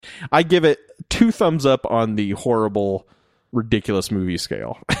I give it 2 thumbs up on the horrible, ridiculous movie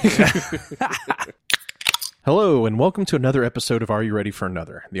scale. Hello, and welcome to another episode of Are You Ready for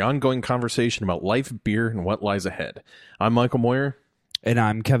Another? The ongoing conversation about life, beer, and what lies ahead. I'm Michael Moyer. And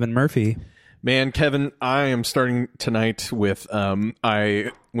I'm Kevin Murphy. Man, Kevin, I am starting tonight with,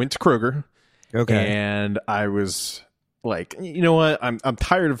 I went to Kroger. Okay. And I was like, you know what? I'm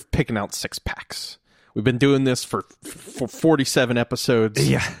tired of picking out 6-packs. We've been doing this for 47 episodes.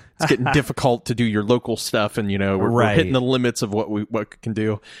 Yeah. It's getting difficult to do your local stuff, and we're hitting the limits of what we can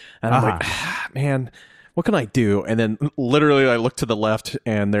do. And I'm like, man, what can I do? And then literally I look to the left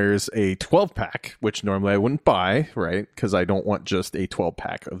and there's a 12-pack, which normally I wouldn't buy, right? Because I don't want just a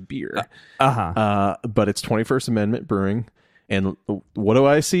 12-pack of beer. But it's 21st Amendment Brewing. And what do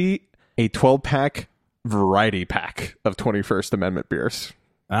I see? A 12-pack variety pack of 21st Amendment beers.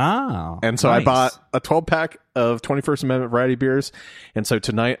 Oh, and so nice. I bought a 12-pack of 21st Amendment variety beers. And so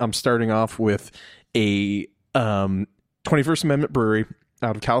tonight I'm starting off with a 21st Amendment brewery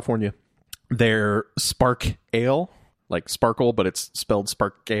out of California. Their Spark Ale, like sparkle, but it's spelled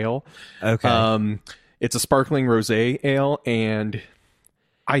Spark Ale. Okay. It's a sparkling rosé ale, and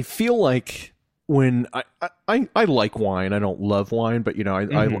I feel like when I like wine, I don't love wine, but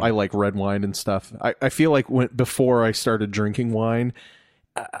I like red wine and stuff. I feel like before I started drinking wine,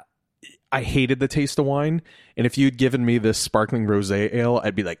 I hated the taste of wine, and if you'd given me this sparkling rosé ale,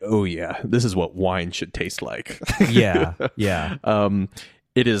 I'd be like, oh yeah, this is what wine should taste like. Yeah.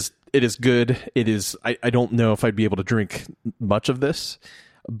 It is good. It is. I don't know if I'd be able to drink much of this,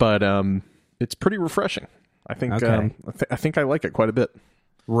 but it's pretty refreshing. I think. Okay. I think I like it quite a bit.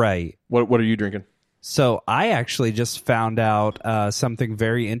 Right. What are you drinking? So I actually just found out something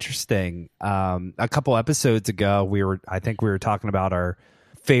very interesting. A couple episodes ago, I think we were talking about our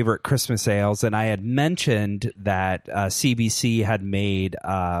favorite Christmas ales, and I had mentioned that CBC had made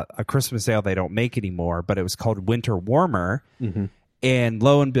a Christmas ale they don't make anymore, but it was called Winter Warmer. Mm-hmm. And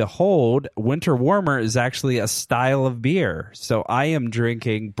lo and behold, Winter Warmer is actually a style of beer. So I am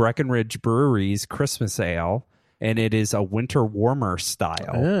drinking Breckenridge Brewery's Christmas Ale, and it is a Winter Warmer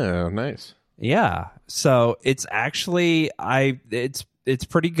style. Oh, nice. Yeah. So it's actually it's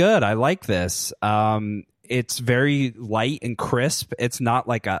pretty good. I like this. It's very light and crisp. It's not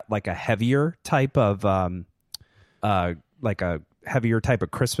like a heavier type of heavier type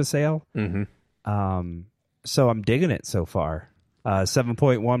of Christmas ale. Mm-hmm. So I'm digging it so far.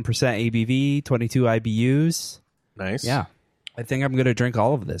 7.1% ABV, 22 IBUs. Nice. Yeah. I think I'm going to drink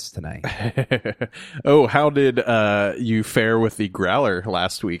all of this tonight. Oh, how did you fare with the growler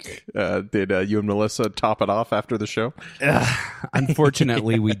last week? Did you and Melissa top it off after the show?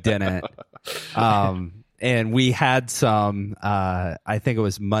 Unfortunately, we didn't. And we had some, I think it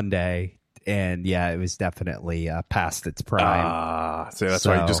was Monday. And yeah, it was definitely past its prime. So that's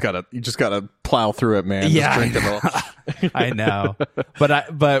why you just gotta plow through it, man. Yeah, just drink it all. I know.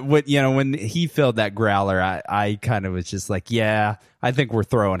 But when he filled that growler, I kind of was just like, yeah, I think we're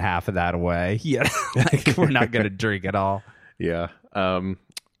throwing half of that away. Yeah, like, we're not gonna drink it all. Yeah.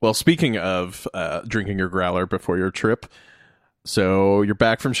 Well, speaking of drinking your growler before your trip, so you're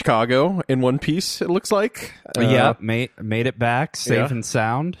back from Chicago in one piece. It looks like. Yeah, made it back safe and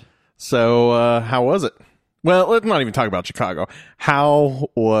sound. So, how was it? Well, let's not even talk about Chicago. How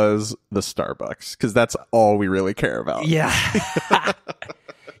was the Starbucks? Because that's all we really care about. Yeah.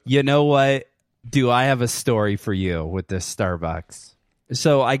 You know what? Do I have a story for you with this Starbucks?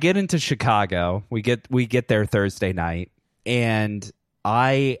 So I get into Chicago. We get there Thursday night, and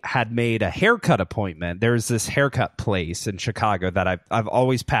I had made a haircut appointment. There's this haircut place in Chicago that I've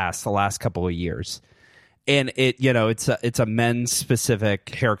always passed the last couple of years. And it's a men's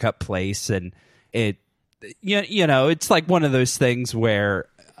specific haircut place, and it's like one of those things where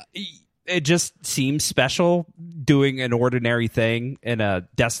it just seems special doing an ordinary thing in a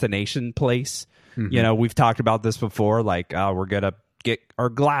destination place. Mm-hmm. We've talked about this before, like we're gonna get our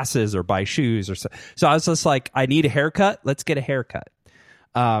glasses or buy shoes or so. So I was just like, I need a haircut. Let's get a haircut.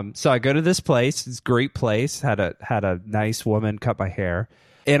 So I go to this place. It's a great place. Had a nice woman cut my hair.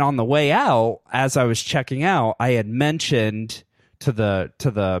 And on the way out, as I was checking out, I had mentioned to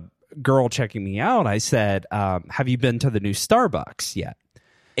the girl checking me out, I said, have you been to the new Starbucks yet?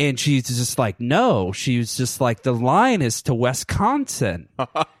 And she's just like, no. She was just like, the line is to Wisconsin.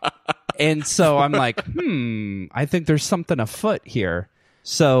 And so I'm like, I think there's something afoot here.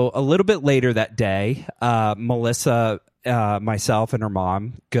 So a little bit later that day, Melissa, myself, and her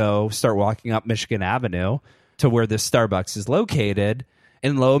mom start walking up Michigan Avenue to where this Starbucks is located.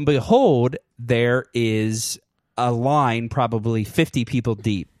 And lo and behold, there is a line probably 50 people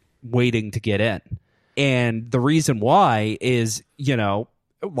deep waiting to get in. And the reason why is,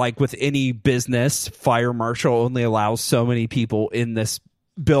 like with any business, fire marshal only allows so many people in this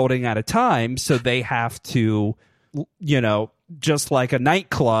building at a time. So they have to, just like a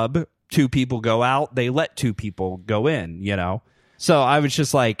nightclub, 2 people go out, they let 2 people go in, So I was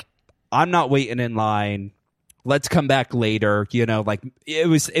just like, I'm not waiting in line. Let's come back later. Like it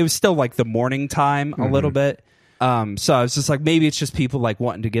was still like the morning time a little bit. So I was just like, maybe it's just people like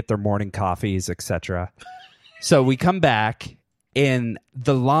wanting to get their morning coffees, etc. So we come back and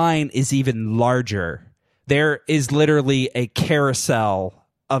the line is even larger. There is literally a carousel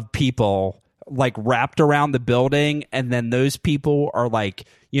of people like wrapped around the building, and then those people are like,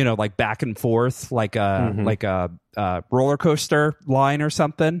 like back and forth like a roller coaster line or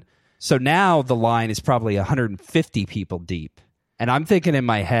something. So now the line is probably 150 people deep. And I'm thinking in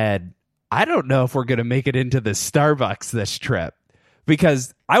my head, I don't know if we're going to make it into the Starbucks this trip,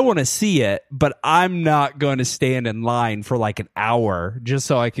 because I want to see it, but I'm not going to stand in line for like an hour just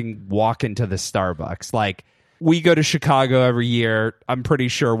so I can walk into the Starbucks. Like, we go to Chicago every year. I'm pretty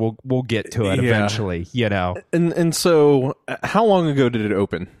sure we'll get to it eventually, And so how long ago did it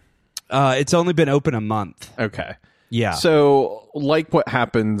open? It's only been open a month. Okay. Yeah. So like what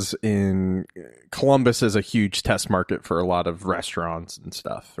happens in Columbus is a huge test market for a lot of restaurants and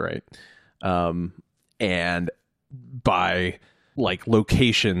stuff, right? And by like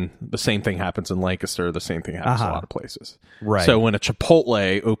location, the same thing happens in Lancaster, the same thing happens in a lot of places. Right. So when a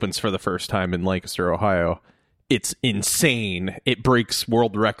Chipotle opens for the first time in Lancaster, Ohio, it's insane. It breaks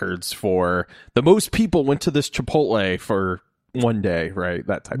world records for the most people went to this Chipotle for one day, right?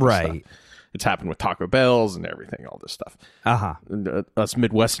 That type of stuff. It's happened with Taco Bells and everything, all this stuff. Us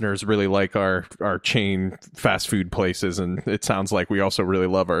Midwesterners really like our chain fast food places, and it sounds like we also really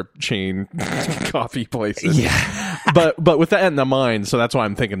love our chain coffee places. Yeah. but with that in the mind, so that's why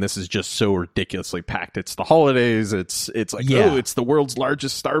I'm thinking this is just so ridiculously packed. It's the holidays. It's like, it's the world's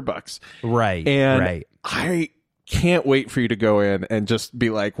largest Starbucks. Right. And I can't wait for you to go in and just be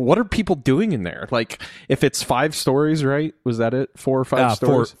like, what are people doing in there? Like, if it's 5 stories, right? Was that it? 4 or 5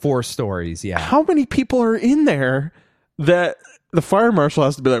 stories? 4 stories, yeah. How many people are in there that the fire marshal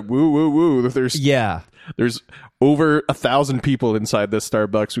has to be like, woo, woo, woo? There's over 1,000 people inside this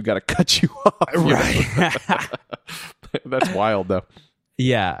Starbucks. We got to cut you off. Right. That's wild, though.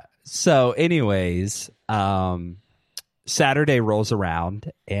 Yeah. So anyways, Saturday rolls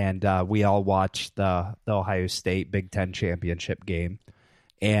around, and we all watch the Ohio State Big Ten championship game.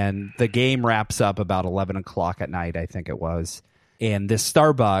 And the game wraps up about 11 o'clock at night, I think it was. And this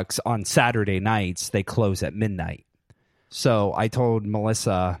Starbucks on Saturday nights, they close at midnight. So I told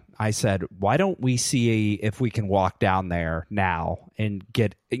Melissa, I said, why don't we see if we can walk down there now and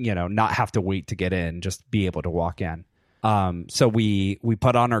get, not have to wait to get in, just be able to walk in. So we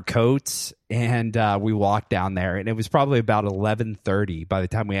put on our coats and we walked down there, and it was probably about 11:30 by the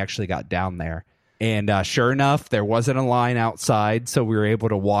time we actually got down there. And sure enough, there wasn't a line outside, so we were able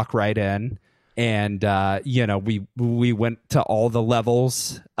to walk right in. And we went to all the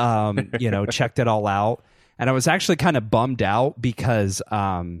levels, checked it all out. And I was actually kind of bummed out because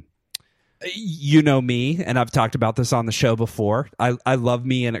you know me, and I've talked about this on the show before. I love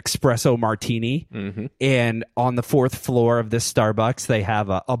me an espresso martini. Mm-hmm. And on the 4th floor of this Starbucks, they have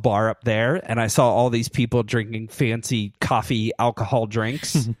a bar up there. And I saw all these people drinking fancy coffee alcohol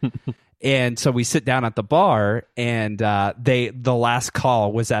drinks. And so we sit down at the bar, and the last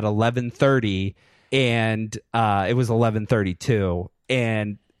call was at 11:30, and it was 11:32.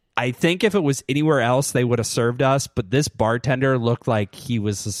 And I think if it was anywhere else, they would have served us. But this bartender looked like he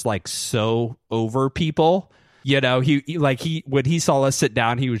was just like so over people. He when he saw us sit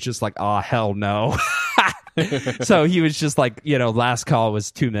down, he was just like, "Oh hell no." So he was just like, last call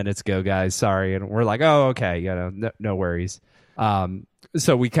was 2 minutes ago, guys. Sorry, and we're like, "Oh okay, no worries."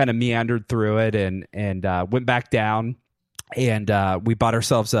 So we kind of meandered through it and went back down, and we bought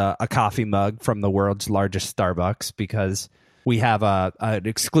ourselves a coffee mug from the world's largest Starbucks because we have an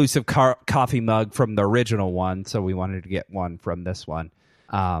exclusive coffee mug from the original one, so we wanted to get one from this one.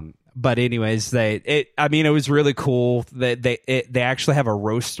 But anyways, it was really cool. They actually have a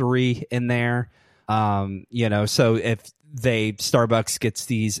roastery in there. So if Starbucks gets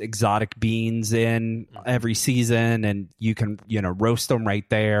these exotic beans in every season, and you can roast them right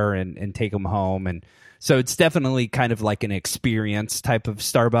there and take them home. And so it's definitely kind of like an experience type of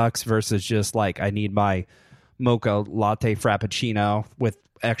Starbucks versus just like, I need my mocha latte frappuccino with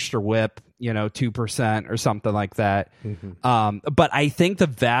extra whip, 2% or something like that. Mm-hmm. But I think the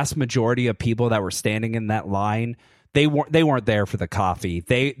vast majority of people that were standing in that line, they weren't there for the coffee.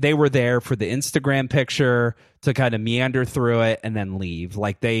 They were there for the Instagram picture, to kind of meander through it and then leave.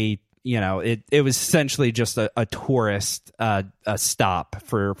 Like they it was essentially just a tourist a stop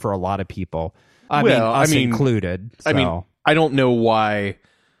for a lot of people. I mean, us included. So. I mean, I don't know why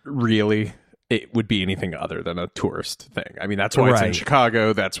really it would be anything other than a tourist thing. I mean, that's why it's in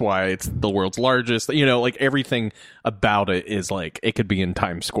Chicago. That's why it's the world's largest. Like everything about it is like it could be in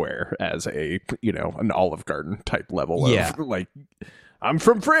Times Square as a an Olive Garden type level of like, I'm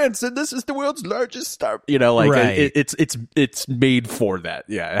from France and this is the world's largest star. It's made for that.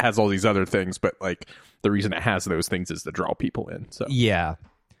 Yeah, it has all these other things, but like the reason it has those things is to draw people in. So yeah.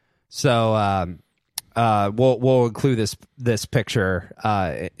 So we'll include this picture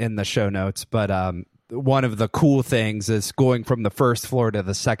in the show notes, but one of the cool things is going from the first floor to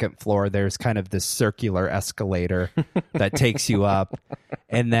the second floor, there's kind of this circular escalator that takes you up.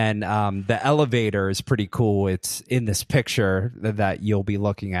 And then the elevator is pretty cool. It's in this picture that you'll be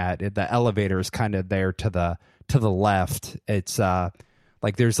looking at. The elevator is kind of there to the left. It's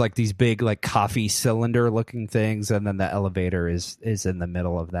like there's like these big like coffee cylinder looking things, and then the elevator is in the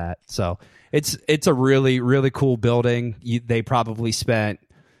middle of that. So it's a really, really cool building. They probably spent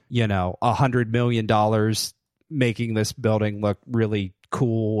 $100 million making this building look really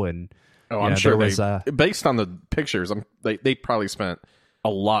cool. And I'm sure based on the pictures, they probably spent a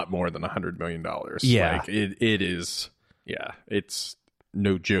lot more than $100 million. Yeah, like it is. Yeah, it's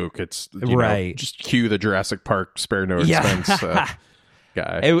no joke. It's just cue the Jurassic Park spare no expense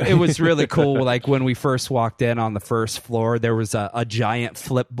guy. It was really cool. Like when we first walked in on the first floor, there was a giant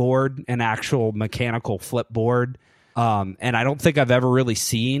flip board, an actual mechanical flip board. And I don't think I've ever really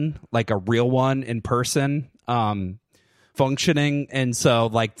seen like a real one in person functioning. And so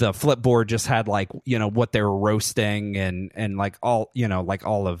like the flip board just had like, what they were roasting and like all, like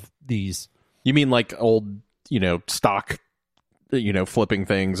all of these. You mean like old, stock, flipping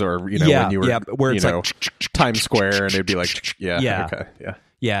things, or, when you were, where it's like Times Square and it'd be like,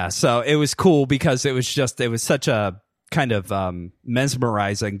 yeah. So it was cool because it was such a kind of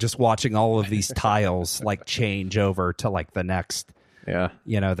mesmerizing just watching all of these tiles like change over to like the next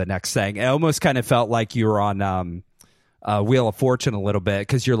the next thing. It almost kind of felt like you were on Wheel of Fortune a little bit,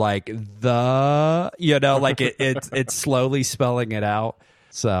 because you're like like it's slowly spelling it out.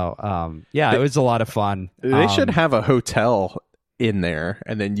 So it was a lot of fun. They should have a hotel in there,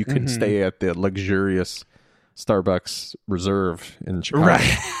 and then you can stay at the luxurious Starbucks Reserve in Chicago.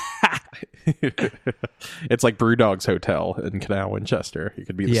 Right. It's like Brewdog's Hotel in Canal Winchester. You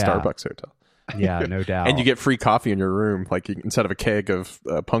could be the Starbucks Hotel. Yeah, no doubt. And you get free coffee in your room. Like instead of a keg of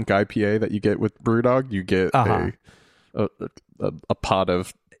Punk IPA that you get with Brewdog, you get a pot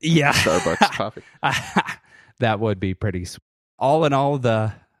of Starbucks coffee. That would be pretty sweet. All in all,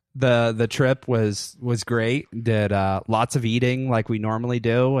 the trip was great. Did lots of eating like we normally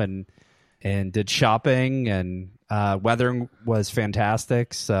do, and did shopping, and weather was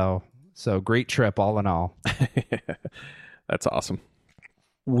fantastic. So great trip all in all. That's awesome.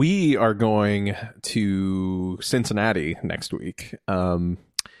 We are going to Cincinnati next week, or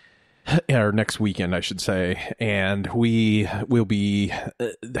next weekend, I should say, and we will be.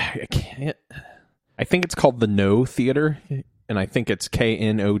 I think it's called the No Theater, and I think it's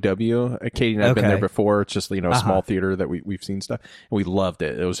KNOW. Katie and I've been there before. It's just a small theater that we've seen stuff, and we loved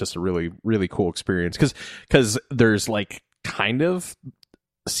it. It was just a really, really cool experience because there's like kind of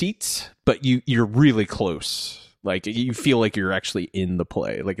seats, but you're really close. Like you feel like you're actually in the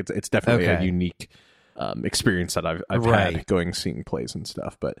play. Like it's definitely a unique experience that I've had seeing plays and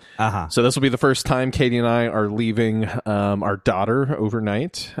stuff. But so this will be the first time Katie and I are leaving our daughter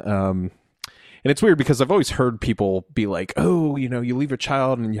overnight. And it's weird because I've always heard people be like, "Oh, you leave a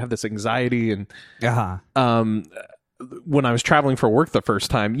child and you have this anxiety." And when I was traveling for work the first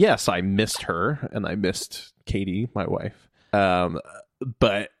time, yes, I missed her and I missed Katie, my wife.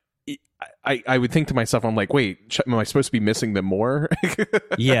 But I would think to myself, I'm like, wait, am I supposed to be missing them more?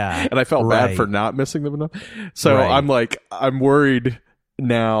 Yeah. And I felt bad for not missing them enough. So I'm like, I'm worried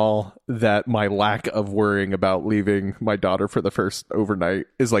now that my lack of worrying about leaving my daughter for the first overnight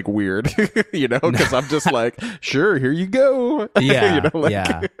is like weird, because I'm just like, sure, here you go. Yeah.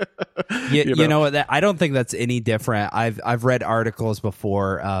 You know what? I don't think that's any different. I've read articles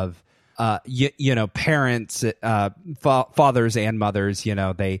before of, parents, fathers and mothers,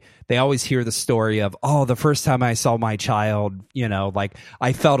 they always hear the story of, oh, the first time I saw my child, like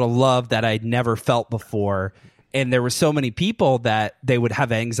I felt a love that I'd never felt before. And there were so many people that they would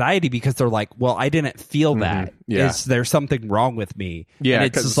have anxiety because they're like, well, I didn't feel that. Yeah. Is there something wrong with me? Yeah. And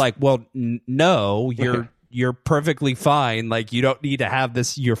it's just like, well, no, you're perfectly fine. Like you don't need to have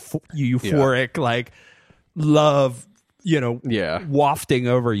this euphoric like love, wafting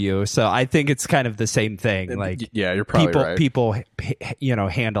over you. So I think it's kind of the same thing. Like, you're probably right. People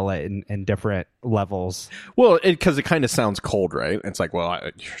handle it in different levels. Well, because it kind of sounds cold, right? It's like, well,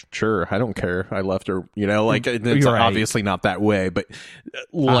 sure, I don't care. I left her, like it's right. Obviously not that way, but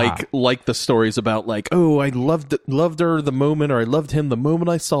like the stories about like, oh, I loved her the moment, or I loved him the moment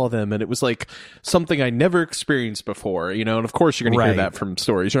I saw them, and it was like something I never experienced before, and of course you're going to hear that from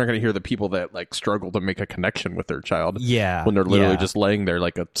stories. You're not going to hear the people that like struggle to make a connection with their child, when they're literally just laying there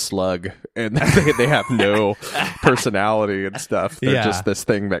like a slug, and they have no personality and stuff. They're just this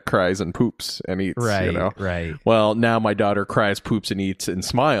thing that cries and poops and eats, right. Well, now my daughter cries, poops, and eats and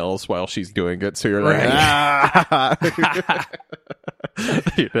smiles while she's doing it. So you're like,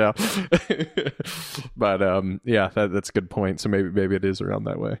 But that's a good point. So maybe it is around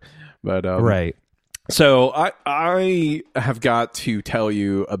that way. But right. So I have got to tell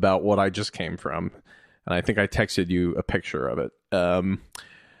you about what I just came from, and I think I texted you a picture of it.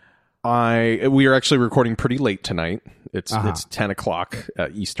 We are actually recording pretty late tonight. It's 10 o'clock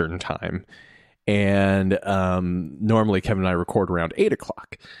Eastern time. And normally Kevin and I record around 8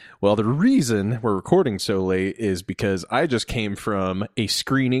 o'clock. Well, the reason we're recording so late is because I just came from a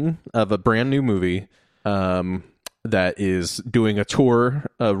screening of a brand new movie that is doing a tour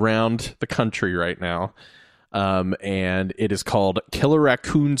around the country right now. And it is called Killer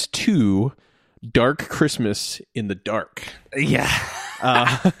Raccoons 2, Dark Christmas in the Dark. Yeah.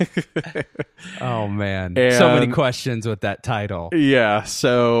 Oh man, so many questions with that title. Yeah,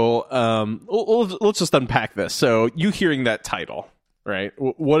 so let's just unpack this. So you hearing that title, right?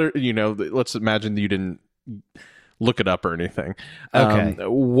 What are, let's imagine you didn't look it up or anything. Okay.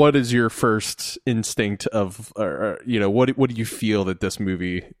 What is your first instinct of, what do you feel that this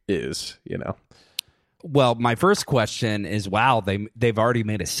movie is? Well, my first question is, wow, they've already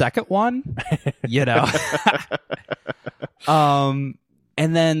made a second one,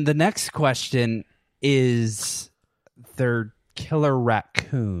 And then the next question is, they're killer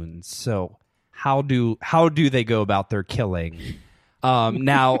raccoons. So how do they go about their killing?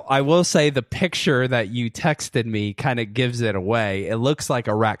 Now, I will say the picture that you texted me kind of gives it away. It looks like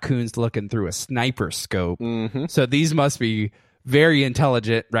a raccoon's looking through a sniper scope. Mm-hmm. So these must be very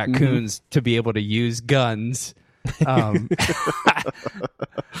intelligent raccoons to be able to use guns.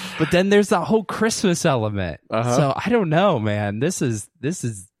 But then there's that whole Christmas element. So I don't know, man. This is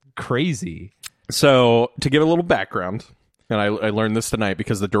crazy. So to give a little background, and I learned this tonight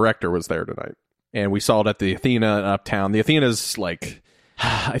because the director was there tonight, and we saw it at the Athena in Uptown. The Athena's like,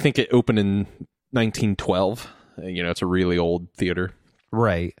 I think it opened in 1912. It's a really old theater.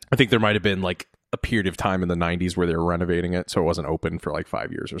 Right. I think there might have been like a period of time in the 90s where they were renovating it, so it wasn't open for like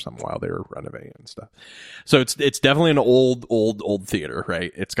 5 years or something while they were renovating and stuff. So it's definitely an old theater,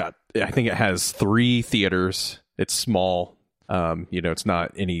 right? I think it has 3 theaters. It's small. It's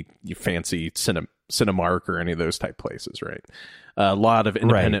not any fancy Cinemark or any of those type places, right? A lot of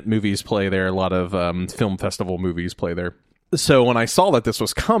independent movies play there. A lot of film festival movies play there. So when I saw that this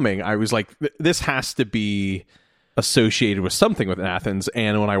was coming, I was like, this has to be associated with something with Athens.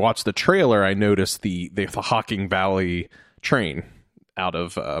 And when I watched the trailer, I noticed the Hocking Valley train out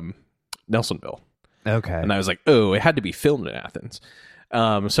of Nelsonville. Okay. And I was like, oh, it had to be filmed in Athens.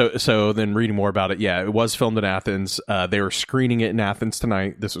 So then reading more about it, it was filmed in Athens. They were screening it in Athens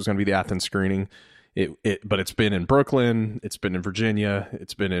tonight. This was going to be the Athens screening. But it's been in Brooklyn, it's been in Virginia,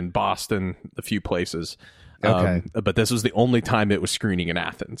 it's been in Boston, a few places. Okay. But this was the only time it was screening in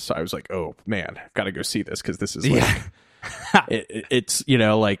Athens. So I was like, oh man, I've got to go see this because this is like, it's,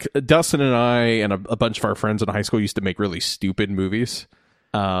 like Dustin and I and a bunch of our friends in high school used to make really stupid movies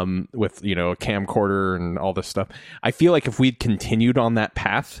with, a camcorder and all this stuff. I feel like if we'd continued on that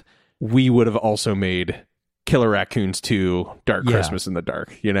path, we would have also made Killer Raccoons 2, Dark Christmas in the Dark,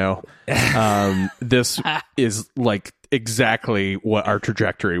 This is like exactly what our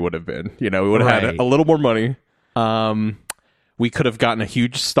trajectory would have been. We would have had a little more money. We could have gotten a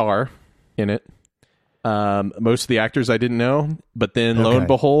huge star in it. Most of the actors I didn't know, but then lo and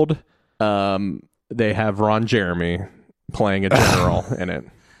behold, they have Ron Jeremy playing a general in it.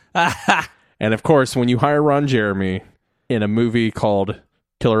 And of course, when you hire Ron Jeremy in a movie called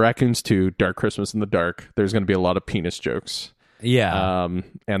Killer Raccoons 2, Dark Christmas in the Dark, there's going to be a lot of penis jokes. Yeah.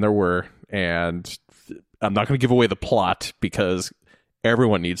 And there were. And I'm not going to give away the plot because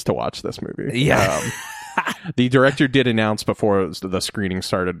everyone needs to watch this movie. Yeah. The director did announce before the screening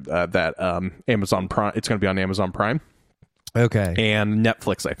started that Amazon Prime, it's going to be on Amazon Prime. Okay. And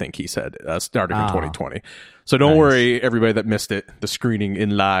Netflix, I think he said, starting in 2020. So don't worry, everybody that missed it, the screening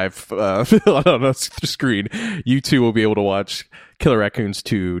in live on a screen, you too will be able to watch Killer Raccoons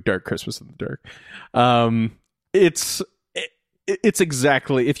 2, Dark Christmas in the Dark. It's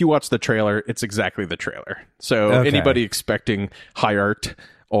exactly, if you watch the trailer, it's exactly the trailer. So anybody expecting high art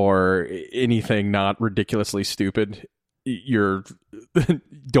or anything not ridiculously stupid,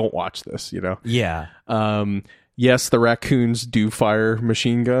 don't watch this, Yeah. Yes, the raccoons do fire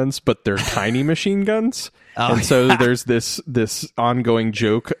machine guns, but they're tiny machine guns. And so there's this ongoing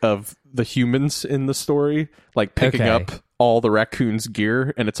joke of the humans in the story, like picking up all the raccoons'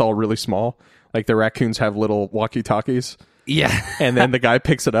 gear, and it's all really small. Like the raccoons have little walkie-talkies. Yeah. And then the guy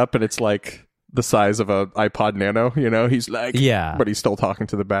picks it up, and it's like the size of a iPod Nano, He's like, but he's still talking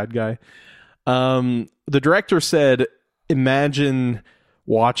to the bad guy. The director said, imagine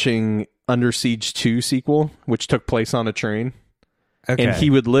watching Under Siege 2 sequel, which took place on a train. Okay. And he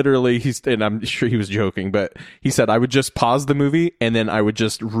would literally, and I'm sure he was joking, but he said, I would just pause the movie and then I would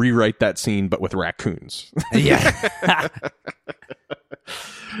just rewrite that scene, but with raccoons. Yeah.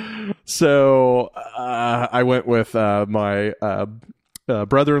 So I went with my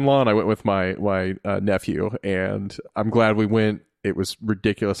brother-in-law, and I went with my nephew, and I'm glad we went. It was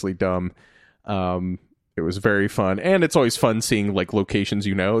ridiculously dumb. It was very fun, and it's always fun seeing like locations.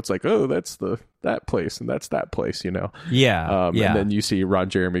 It's like, oh, that's that place, and that's that place. Yeah. And then you see Ron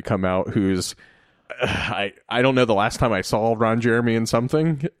Jeremy come out, who's I don't know the last time I saw Ron Jeremy in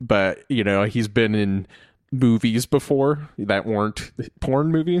something, but he's been in movies before that weren't porn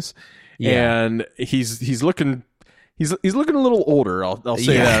movies, and he's looking. He's looking a little older. I'll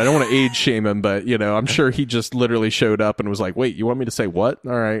say that. I don't want to age shame him, but I'm sure he just literally showed up and was like, "Wait, you want me to say what?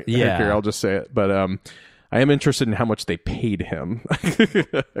 All right, here, I'll just say it." But I am interested in how much they paid him.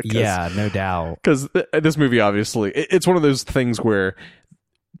 Yeah, no doubt. Because this movie, obviously, it's one of those things where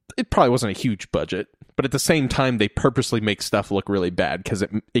it probably wasn't a huge budget, but at the same time, they purposely make stuff look really bad because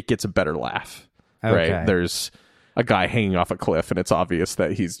it gets a better laugh. Okay. Right? There's a guy hanging off a cliff, and it's obvious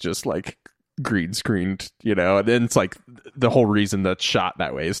that he's just like green screened, and then it's like the whole reason that's shot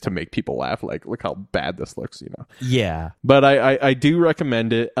that way is to make people laugh. Like, look how bad this looks, Yeah. But I do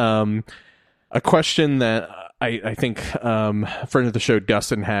recommend it. A question that I think a friend of the show,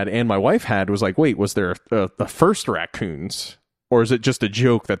 Dustin, had, and my wife had, was like, wait, was there a first Raccoons, or is it just a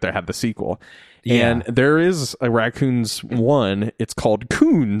joke that they had the sequel? Yeah. And there is a Raccoons 1. It's called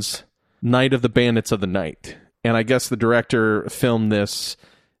Coons, Night of the Bandits of the Night. And I guess the director filmed this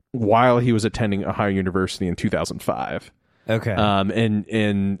while he was attending Ohio University in 2005. Okay.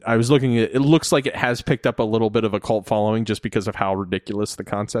 And I was looking at it. Looks like it has picked up a little bit of a cult following just because of how ridiculous the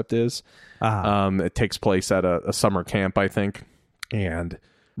concept is. Uh-huh. It takes place at a summer camp, I think, and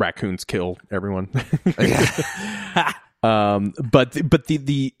raccoons kill everyone. But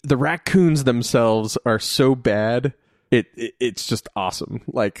the raccoons themselves are so bad. It's just awesome.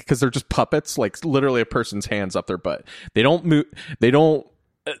 Like, because they're just puppets, like literally a person's hands up their butt. They don't move. They don't.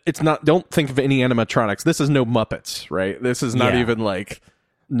 It's not. Don't think of any animatronics. This is no Muppets, right? This is not even like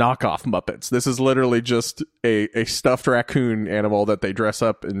knockoff Muppets. This is literally just a stuffed raccoon animal that they dress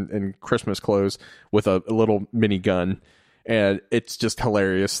up in Christmas clothes with a little mini gun, and it's just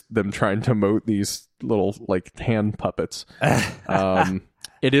hilarious. Them trying to emote these little like hand puppets.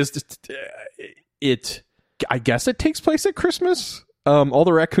 It is. I guess it takes place at Christmas. All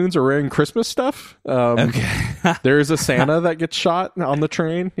the raccoons are wearing Christmas stuff. Okay. There is a Santa that gets shot on the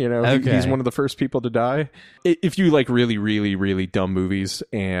train. He's one of the first people to die. If you like really, really, really dumb movies,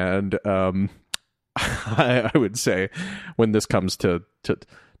 and I would say when this comes to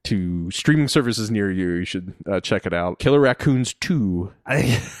streaming services near you, you should check it out. Killer Raccoons 2,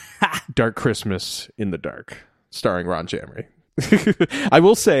 Dark Christmas in the Dark, starring Ron Jeremy. I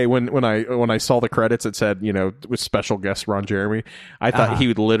will say when I saw the credits, it said, with special guest Ron Jeremy. I thought he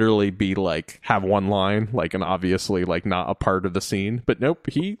would literally be like have one line, like, and obviously like not a part of the scene. But nope,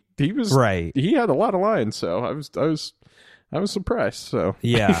 he was right. He had a lot of lines, so I was surprised. So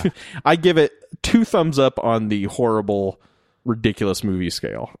yeah, I give it 2 thumbs up on the horrible, ridiculous movie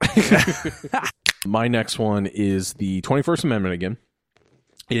scale. My next one is the 21st Amendment again.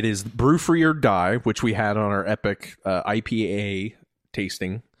 It is Brew Free or Die, which we had on our epic IPA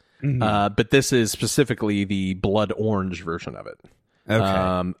tasting. Mm-hmm. But this is specifically the blood orange version of it.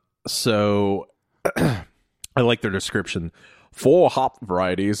 Okay. So I like their description. 4 hop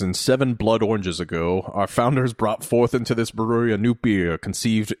varieties and 7 blood oranges ago, our founders brought forth into this brewery a new beer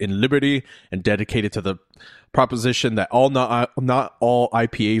conceived in liberty and dedicated to the proposition that not all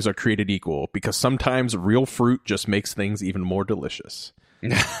IPAs are created equal, because sometimes real fruit just makes things even more delicious.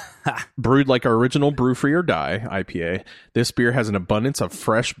 Brewed like our original Brew Free or Die IPA, this beer has an abundance of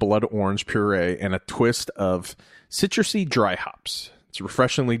fresh blood orange puree and a twist of citrusy dry hops. It's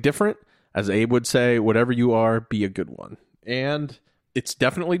refreshingly different. As Abe would say, whatever you are, be a good one. And it's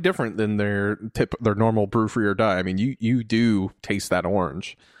definitely different than their normal brew free or die. I mean, you do taste that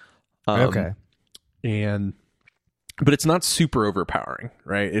orange. Okay. But it's not super overpowering,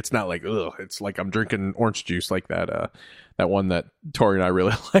 right? It's not like, ugh, it's like I'm drinking orange juice, like that one that Tori and I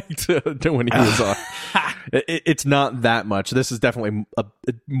really liked when he was on. It's not that much. This is definitely a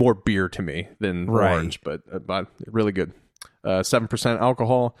more beer to me than orange, but really good. 7%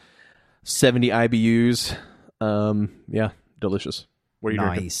 alcohol, 70 IBUs. Yeah, delicious. What are you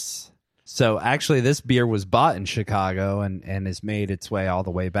drinking? Nice. So actually, this beer was bought in Chicago and has made its way all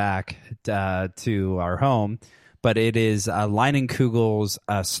the way back to our home. But it is Leinenkugel's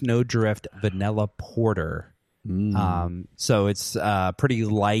Snowdrift Vanilla Porter. So it's pretty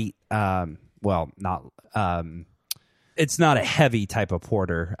light. It's not a heavy type of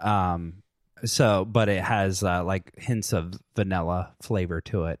porter. But it has like hints of vanilla flavor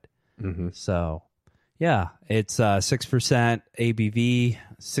to it. Mm-hmm. So yeah, it's 6% ABV,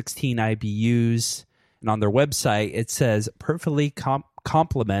 16 IBUs, and on their website it says perfectly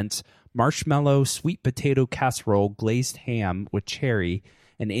complements marshmallow, sweet potato casserole, glazed ham with cherry,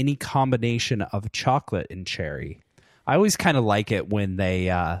 and any combination of chocolate and cherry. I always kind of like it when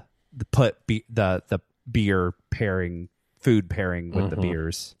they put the beer pairing, food pairing with the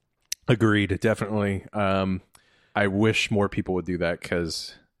beers. Agreed, definitely. I wish more people would do that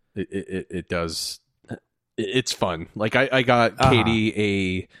because it does. It's fun. Like I got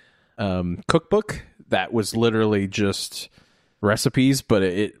Katie a cookbook that was literally just recipes, but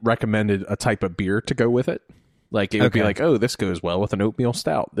it recommended a type of beer to go with it. Like it would be like, oh, this goes well with an oatmeal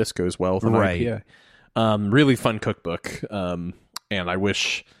stout. This goes well with an IPA. Really fun cookbook. And I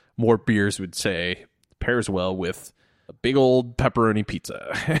wish more beers would say pairs well with a big old pepperoni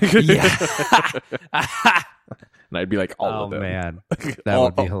pizza. And I'd be like, all of them. Oh, man. That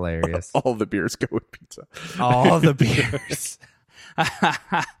would be hilarious. All the beers go with pizza. All the beers.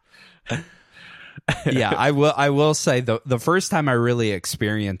 Yeah, I will say the first time I really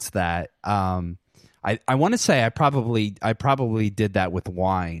experienced that, I want to say I probably did that with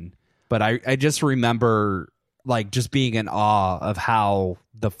wine, but I just remember like just being in awe of how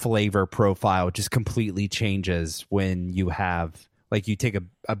the flavor profile just completely changes when you have like you take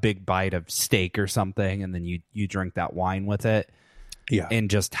a big bite of steak or something and then you drink that wine with it. Yeah. And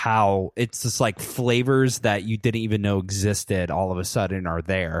just how it's just like flavors that you didn't even know existed all of a sudden are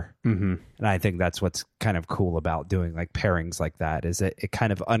there. Mm-hmm. And I think that's what's kind of cool about doing like pairings like that is it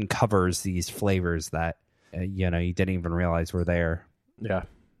kind of uncovers these flavors that, you didn't even realize were there. Yeah.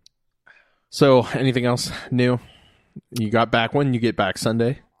 So anything else new? You got back when you get back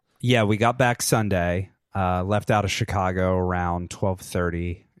Sunday? Yeah, we got back Sunday, left out of Chicago around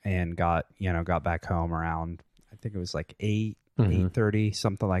 12:30 and got back home around, I think it was like 8:30,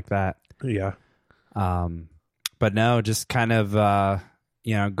 something like that. Yeah. But no, just kind of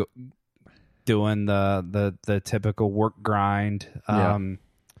doing the typical work grind.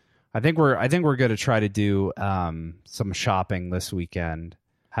 I think we're going to try to do some shopping this weekend.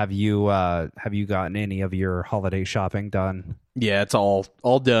 Have you gotten any of your holiday shopping done? Yeah, it's all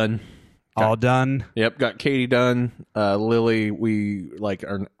done. All done? Yep, got Katie done. Lily,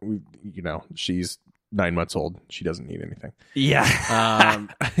 she's 9 months old. She doesn't need anything. Yeah.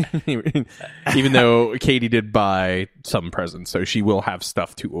 Even though Katie did buy some presents, so she will have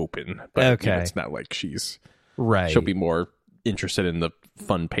stuff to open. But it's not like she's right. She'll be more interested in the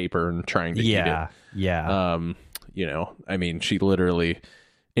fun paper and trying to eat it. Yeah. I mean, she literally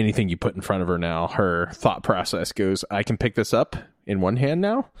anything you put in front of her now, her thought process goes, I can pick this up in one hand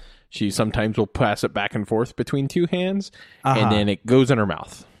now. She sometimes will pass it back and forth between two hands, and then it goes in her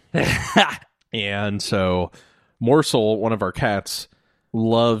mouth. And so Morsel, one of our cats,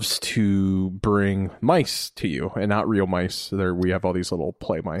 loves to bring mice to you, and not real mice. We have all these little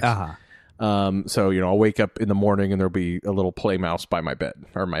play mice. So, I'll wake up in the morning and there'll be a little play mouse by my bed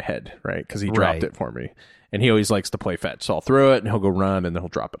or my head, right? Because he dropped it for me. And he always likes to play fetch. So I'll throw it and he'll go run and then he'll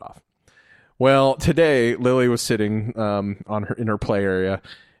drop it off. Well, today Lily was sitting in her play area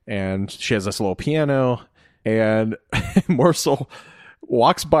and she has this little piano, and Morsel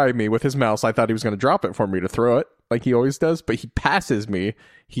walks by me with his mouse. I thought he was going to drop it for me to throw it like he always does, but he passes me.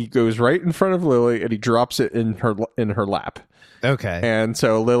 He goes right in front of Lily and he drops it in her lap. Okay. And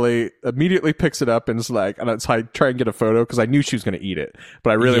so Lily immediately picks it up and is like, and so I try and get a photo because I knew she was going to eat it, but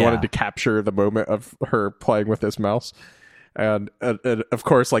I really wanted to capture the moment of her playing with this mouse. And of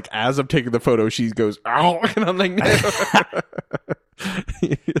course, like as I'm taking the photo, she goes, "Ow!" And I'm like, no.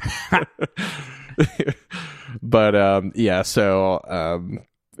 But so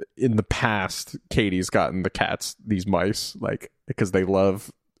in the past, Katie's gotten the cats these mice, like because they love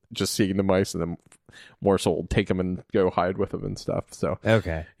just seeing the mice, and then Morsel will take them and go hide with them and stuff. So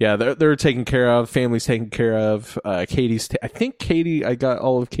okay, yeah, they're taken care of. Family's taken care of. Katie's. I think Katie. I got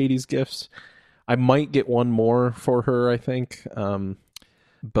all of Katie's gifts. I might get one more for her. I think.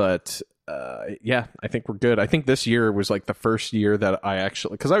 But yeah, I think we're good. I think this year was like the first year that I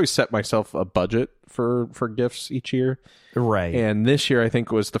actually, because I always set myself a budget for gifts each year, right? And this year I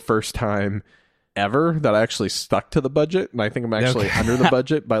think was the first time ever that I actually stuck to the budget, and I think I'm actually under the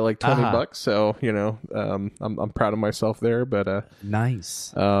budget by like $20. So I'm proud of myself there. But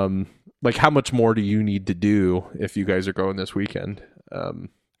nice. Like, how much more do you need to do if you guys are going this weekend?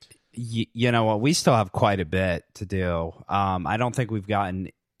 You know what? We still have quite a bit to do. I don't think we've gotten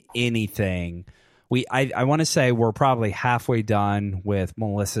anything. I want to say we're probably halfway done with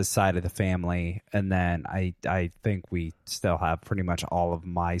Melissa's side of the family, and then I think we still have pretty much all of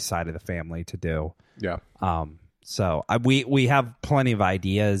my side of the family to do. Yeah. So we have plenty of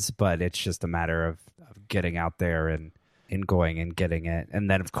ideas, but it's just a matter of getting out there and going and getting it. And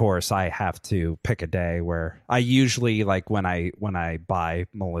then of course I have to pick a day where I usually, like, when I buy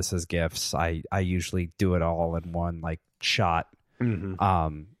Melissa's gifts, I usually do it all in one like shot.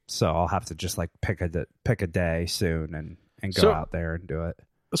 Mm-hmm. So I'll have to just like pick a day soon and go out there and do it.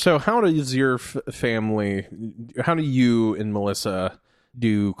 So how does your family, how do you and Melissa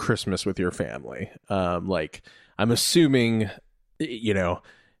do Christmas with your family? Like, I'm assuming, do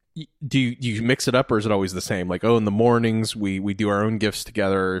you mix it up, or is it always the same? Like, in the mornings we do our own gifts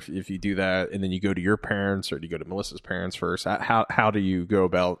together, if you do that, and then you go to your parents, or do you go to Melissa's parents first? How do you go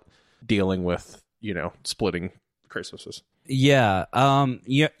about dealing with, splitting Christmases? Yeah.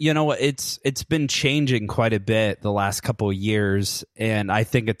 You know what? It's been changing quite a bit the last couple of years, and I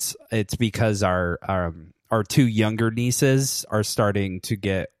think it's because our two younger nieces are starting to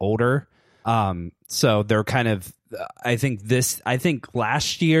get older. So they're kind of, I think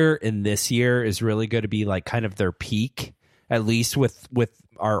last year and this year is really going to be like kind of their peak, at least with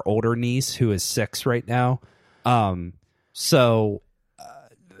our older niece, who is 6 right now.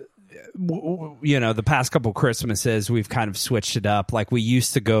 The past couple Christmases, we've kind of switched it up. Like, we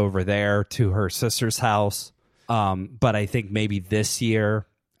used to go over there to her sister's house. But I think maybe this year,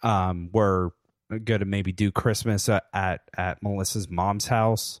 we're going to maybe do Christmas at Melissa's mom's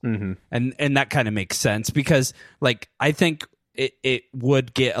house. Mm-hmm. And that kind of makes sense because, like, I think it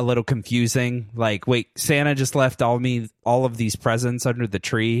would get a little confusing. Like, wait, Santa just left all of these presents under the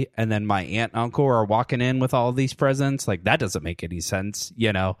tree, and then my aunt and uncle are walking in with all of these presents. Like, that doesn't make any sense,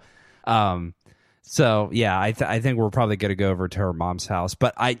 So yeah, I think we're probably going to go over to her mom's house.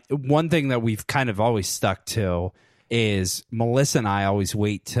 But one thing that we've kind of always stuck to is Melissa and I always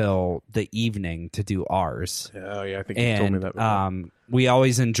wait till the evening to do ours. Oh yeah, I think you told me that before. We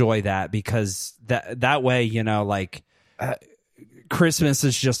always enjoy that because that way, Christmas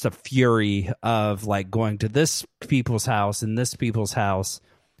is just a fury of like going to this people's house and this people's house,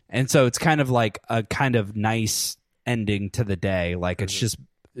 and so it's kind of like a kind of nice ending to the day. Like, it's just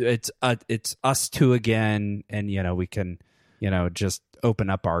it's us two again, and we can just open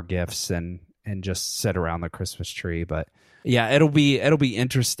up our gifts and just sit around the Christmas tree. But yeah, it'll be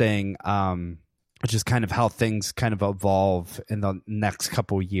interesting, just kind of how things kind of evolve in the next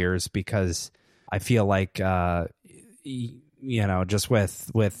couple years, because I feel like just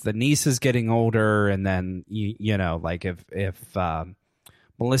with the nieces getting older, and then like if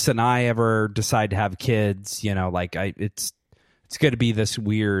Melissa and I ever decide to have kids, it's going to be this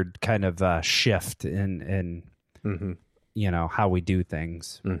weird kind of shift in mm-hmm. How we do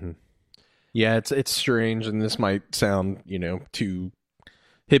things. Mm-hmm. Yeah, it's strange, and this might sound too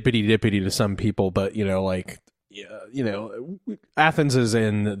hippity dippity to some people, but Athens is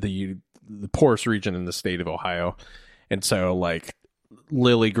in the poorest region in the state of Ohio, and so like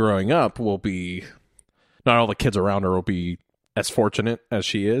Lily growing up will be, not all the kids around her will be as fortunate as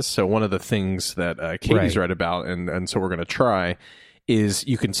she is. So one of the things that Katie's read about, and so we're going to try, is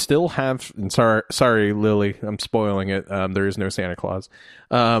you can still have, and sorry Lily, I'm spoiling it, there is no Santa Claus,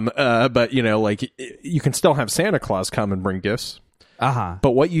 but you can still have Santa Claus come and bring gifts.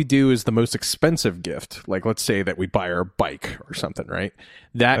 But what you do is the most expensive gift, like let's say that we buy her a bike or something, right?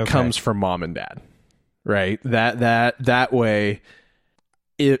 That comes from mom and dad, right? That way,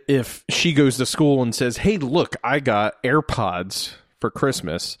 if she goes to school and says, "Hey, look, I got AirPods for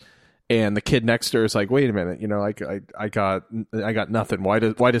Christmas," and the kid next to her is like, "Wait a minute, I got nothing. Why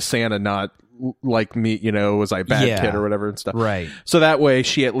does Santa not like me, was I a bad kid or whatever and stuff. Right. So that way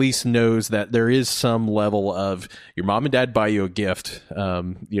she at least knows that there is some level of your mom and dad buy you a gift,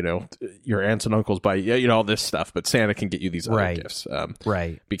 your aunts and uncles buy you, all this stuff, but Santa can get you these other gifts.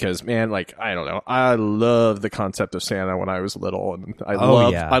 Right. Because, man, like, I don't know. I love the concept of Santa when I was little, and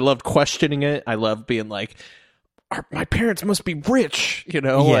I loved questioning it. I loved being like, my parents must be rich,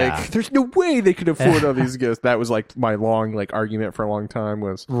 like there's no way they could afford all these gifts. That was like my long argument for a long time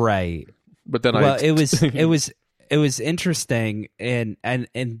was right. But then it was interesting, and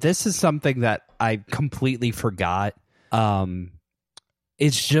this is something that I completely forgot.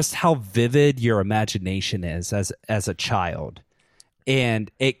 It's just how vivid your imagination is as a child.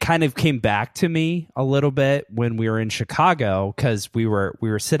 And it kind of came back to me a little bit when we were in Chicago, because we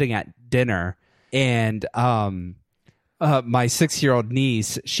were sitting at dinner, and my 6-year-old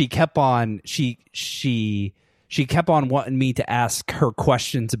niece, she kept on wanting me to ask her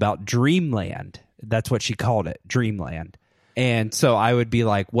questions about Dreamland. That's what she called it, Dreamland. And so I would be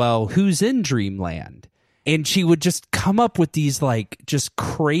like, well, who's in Dreamland? And she would just come up with these like just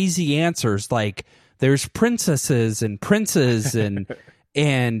crazy answers, like there's princesses and princes and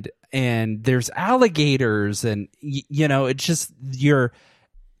and there's alligators, and it's just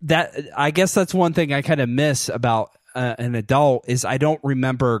I guess that's one thing I kind of miss about an adult, is I don't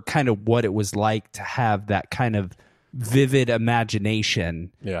remember kind of what it was like to have that kind of vivid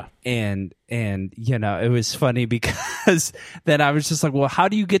imagination. Yeah. And it was funny because then I was just like, well, how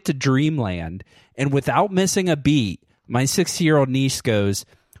do you get to Dreamland? And without missing a beat, my 6-year-old niece goes,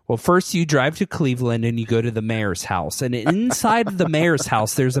 well, first you drive to Cleveland and you go to the mayor's house. And inside of the mayor's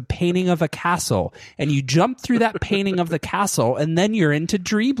house, there's a painting of a castle. And you jump through that painting of the castle, and then you're into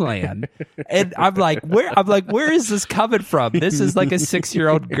Dreamland. And I'm like, where is this coming from? This is like a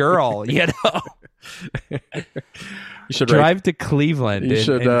 6-year-old girl, You should drive to Cleveland and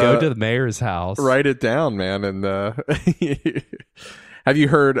go to the mayor's house. Write it down, man. And have you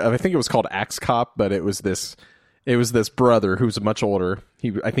heard of, I think it was called Axe Cop, but it was this brother who's much older.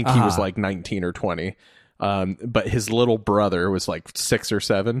 I think he was like 19 or 20. But his little brother was like 6 or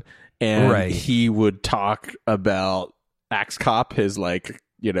 7. And he would talk about Axe Cop, his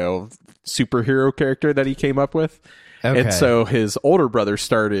superhero character that he came up with. Okay. And so his older brother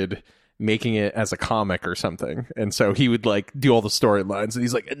started making it as a comic or something, and so he would do all the storylines, and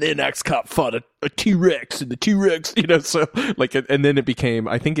he's like, and then Axe Cop fought a T-Rex, and the T-Rex, so and then it became,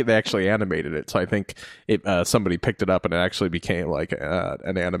 I think they actually animated it, so I think it somebody picked it up and it actually became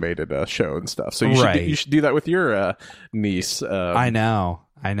an animated show and stuff. So you should do that with your niece. I know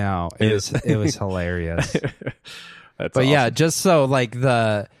it was hilarious. But awesome. Yeah, just so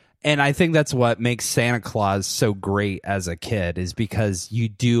and I think that's what makes Santa Claus so great as a kid, is because you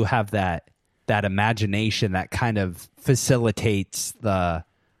do have that imagination that kind of facilitates the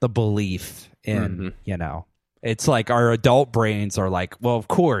belief in, it's like our adult brains are like, well, of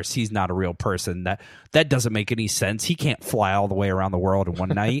course he's not a real person. That doesn't make any sense. He can't fly all the way around the world in one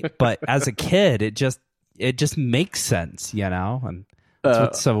night. But as a kid, it just makes sense, and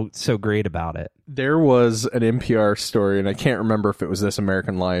that's what's so great about it. There was an NPR story, and I can't remember if it was This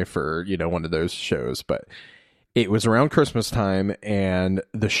American Life or, one of those shows, but it was around Christmas time, and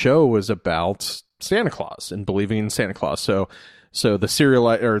the show was about Santa Claus and believing in Santa Claus. So the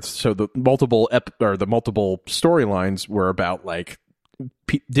the multiple storylines were about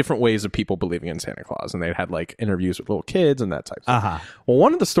different ways of people believing in Santa Claus, and they had interviews with little kids and that type of stuff. Well,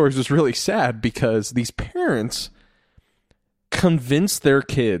 one of the stories was really sad because these parents convinced their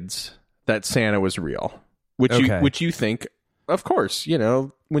kids that Santa was real, which you think, of course,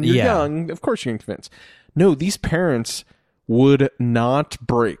 when you're young, of course you're convinced. No, these parents would not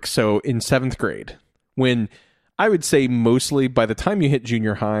break. So in 7th grade, when I would say mostly by the time you hit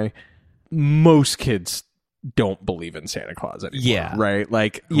junior high, most kids don't believe in Santa Claus anymore. Yeah. Right?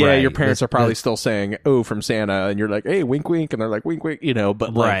 Your parents are probably still saying, oh, from Santa, and you're like, hey, wink, wink, and they're like, wink, wink,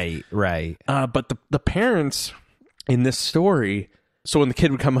 but right. But the parents in this story, so when the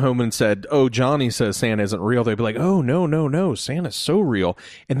kid would come home and said, oh, Johnny says Santa isn't real, they'd be like, oh, no, Santa's so real.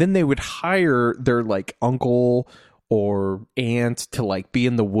 And then they would hire their uncle or aunt to be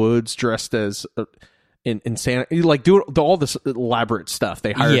in the woods dressed as in Santa, do all this elaborate stuff.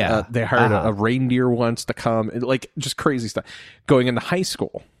 They hired a reindeer once to come, just crazy stuff. Going into high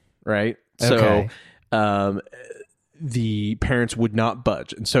school, right? Okay. So the parents would not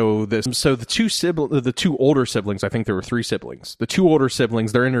budge, and so the two older siblings, I think there were 3 siblings. The 2 older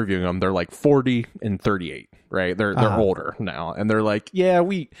siblings, they're interviewing them. They're 40 and 38, right? They're older now, and they're like, yeah,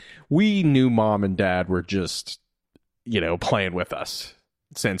 we knew mom and dad were just playing with us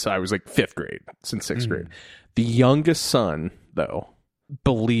since I was 5th grade, since 6th grade. The youngest son, though,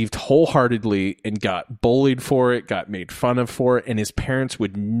 believed wholeheartedly and got bullied for it, got made fun of for it, and his parents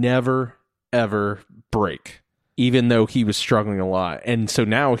would never, ever break, even though he was struggling a lot. And so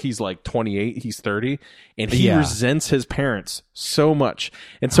now he's like 28, he's 30, and he resents his parents so much.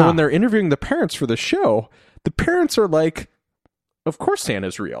 And so when they're interviewing the parents for the show, the parents are like, of course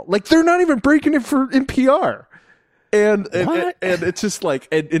Santa's real. Like, they're not even breaking it for NPR. And it's just like,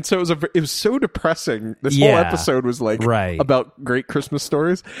 and so it was so depressing. This whole episode was like about great Christmas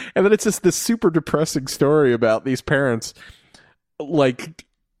stories. And then it's just this super depressing story about these parents like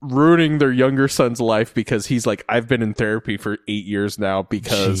ruining their younger son's life because he's like, I've been in therapy for 8 years now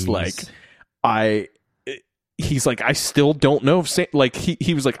because he's like, I still don't know if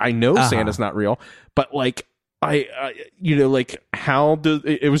he was like, I know Santa's not real, but like, it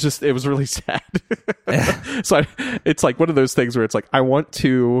was really sad. So it's like one of those things where it's like, I want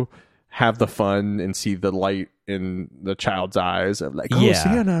to have the fun and see the light in the child's eyes of like,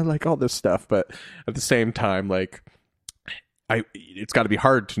 Santa, like all this stuff. But at the same time, like, it's got to be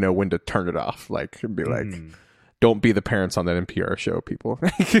hard to know when to turn it off. Like, and be like, don't be the parents on that NPR show, people.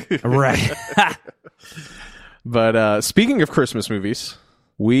 Right. But speaking of Christmas movies,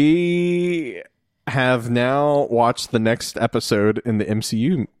 we have now watched the next episode in the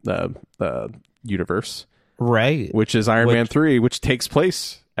MCU universe, right? Which is Iron Man 3, which takes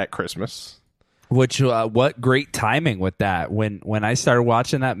place at Christmas. Which what great timing with that. When I started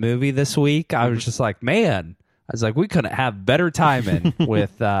watching that movie this week, I was just like, man, I was like, we couldn't have better timing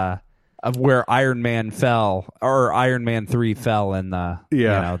with of where Iron Man fell, or Iron Man 3 fell in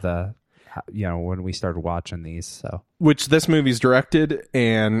when we started watching these. So, which this movie's directed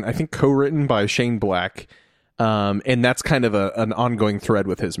and I think co-written by Shane Black, and that's kind of an ongoing thread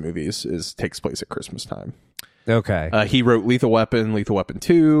with his movies. Takes place at Christmas time. Okay, he wrote Lethal Weapon, Lethal Weapon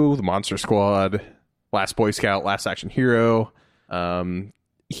 2, The Monster Squad, Last Boy Scout, Last Action Hero.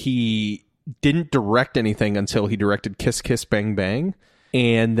 He didn't direct anything until he directed Kiss Kiss Bang Bang,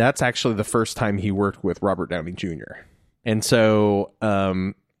 and that's actually the first time he worked with Robert Downey Jr. And so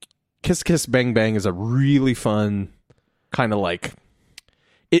Kiss Kiss Bang Bang is a really fun kind of like,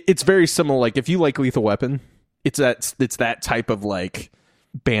 it's very similar. Like if you like Lethal Weapon, it's that type of like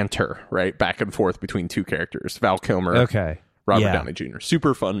banter, right? Back and forth between two characters, Val Kilmer, Robert Downey Jr.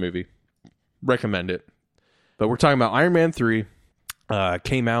 Super fun movie. Recommend it. But we're talking about Iron Man 3,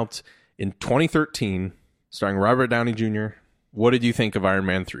 came out in 2013, starring Robert Downey Jr. What did you think of Iron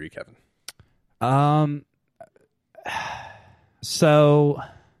Man 3, Kevin? So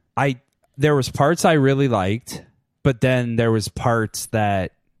there was parts I really liked, but then there was parts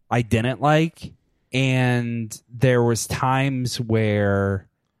that I didn't like, and there was times where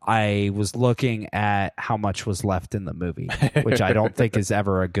I was looking at how much was left in the movie, which I don't think is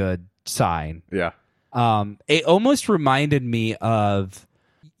ever a good sign. Yeah. It almost reminded me of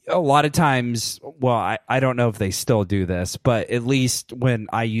a lot of times, well, I don't know if they still do this, but at least when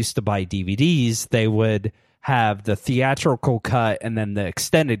I used to buy DVDs, they would have the theatrical cut and then the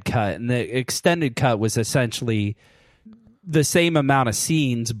extended cut. And the extended cut was essentially the same amount of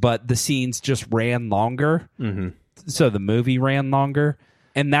scenes, but the scenes just ran longer. Mm-hmm. So the movie ran longer.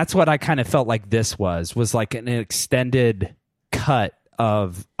 And that's what I kind of felt like this was like an extended cut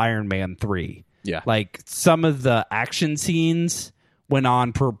of Iron Man 3. Yeah. Like some of the action scenes went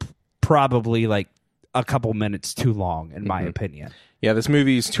on probably like a couple minutes too long, in my opinion. Yeah, this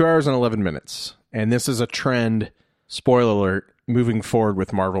movie is 2 hours and 11 minutes. And this is a trend, spoiler alert, moving forward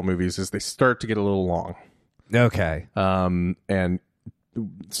with Marvel movies, is they start to get a little long. Okay. And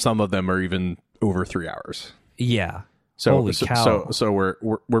some of them are even over 3 hours. Yeah. So holy cow. So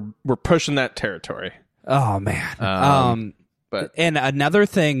we're pushing that territory. Oh man. But and another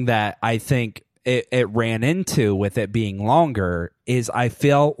thing that I think it ran into with it being longer is I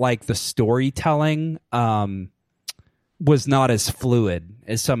felt like the storytelling was not as fluid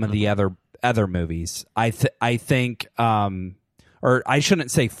as some of the other movies. I think or I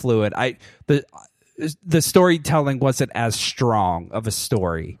shouldn't say fluid. The storytelling wasn't as strong of a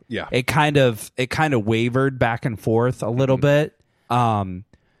story. Yeah. It kind of wavered back and forth a little bit. And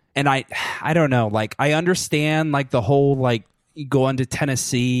I don't know, like I understand like the whole like going to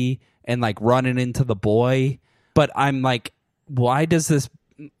Tennessee and like running into the boy, but I'm like, why does this,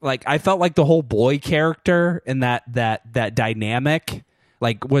 like I felt like the whole boy character and that dynamic,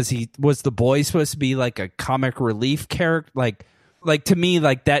 like was the boy supposed to be like a comic relief character? Like to me,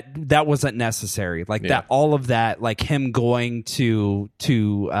 like that wasn't necessary. Like that, all of that, like him going to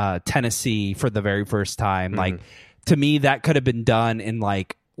Tennessee for the very first time, like to me that could have been done in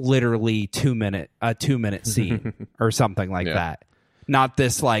like literally 2 minute scene or something like that. Not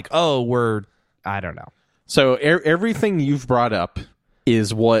this like, oh, I don't know. So everything you've brought up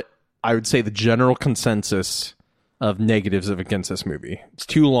is what I would say the general consensus of negatives of against this movie. It's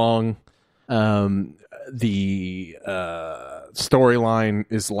too long. The storyline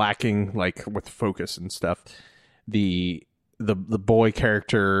is lacking, like with focus and stuff. The boy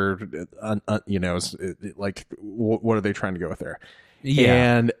character, like what are they trying to go with there? Yeah.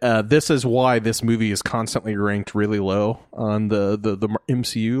 And this is why this movie is constantly ranked really low on the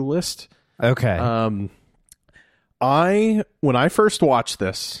MCU list. Okay. When I first watched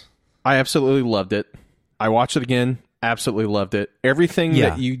this, I absolutely loved it. I watched it again, absolutely loved it. Everything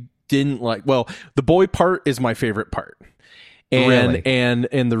that you didn't like, well, the boy part is my favorite part. And really?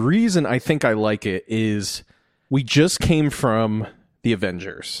 and the reason I think I like it is we just came from the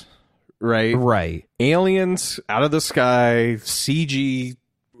Avengers, right? Right. Aliens out of the sky, CG,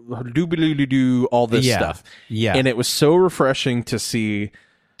 doobly-doo, all this stuff. Yeah. And it was so refreshing to see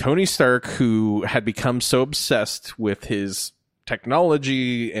Tony Stark, who had become so obsessed with his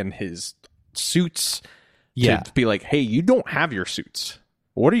technology and his suits, to be like, hey, you don't have your suits.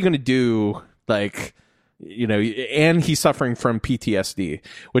 What are you going to do? Like, and he's suffering from PTSD,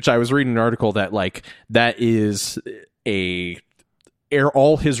 which I was reading an article that like that is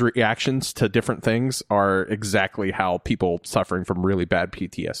all his reactions to different things are exactly how people suffering from really bad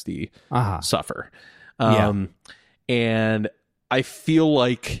PTSD suffer. And I feel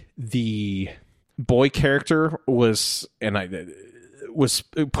like the boy character was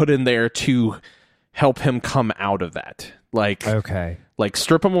put in there to help him come out of that. Like, okay. Like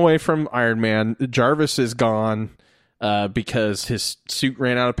strip him away from Iron Man. Jarvis is gone because his suit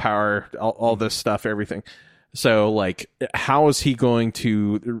ran out of power, all this stuff, everything. So like, how is he going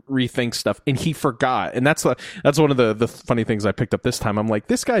to rethink stuff? And he forgot. And that's one of the funny things I picked up this time. I'm like,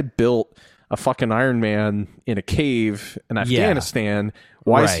 this guy built a fucking Iron Man in a cave in Afghanistan.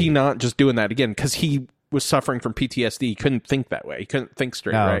 Why is he not just doing that again? Because he was suffering from PTSD. He couldn't think that way. He couldn't think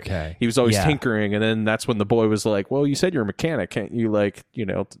straight, right? Okay. He was always tinkering, and then that's when the boy was like, well, you said you're a mechanic. Can't you, like,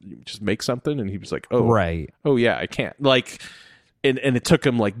 just make something? And he was like, oh, right. Oh, yeah, I can't. Like, and it took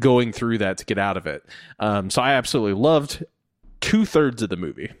him, like, going through that to get out of it. So I absolutely loved 2/3 of the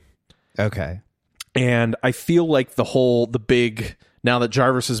movie. Okay. And I feel like the big, now that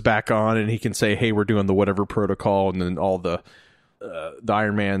Jarvis is back on and he can say, hey, we're doing the whatever protocol, and then all the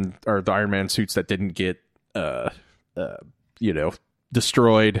Iron Man suits that didn't get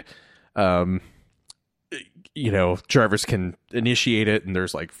destroyed, Jarvis can initiate it, and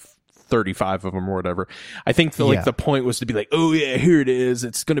there's like 35 of them or whatever. I think the point was to be like, oh yeah, here it is,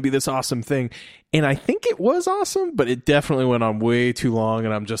 it's going to be this awesome thing. And I think it was awesome, but it definitely went on way too long,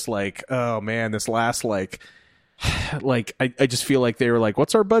 and I'm just like, oh man, this last I just feel like they were like,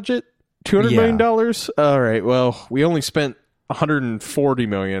 what's our budget? $200 million? All right, well, we only spent $140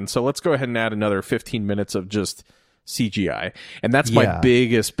 million, so let's go ahead and add another 15 minutes of just CGI. And that's my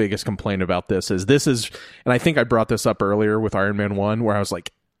biggest complaint about this, and I think I brought this up earlier with Iron Man 1, where I was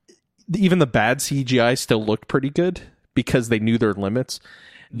like, even the bad CGI still looked pretty good because they knew their limits.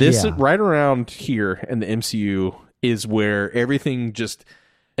 This right around here in the MCU is where everything just,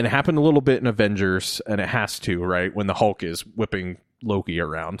 and it happened a little bit in Avengers, and it has to, right, when the Hulk is whipping Loki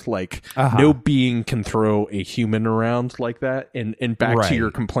around, like no being can throw a human around like that. And back to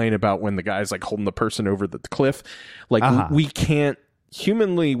your complaint about when the guy's like holding the person over the cliff, like we can't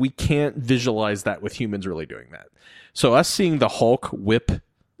visualize that with humans really doing that. So us seeing the Hulk whip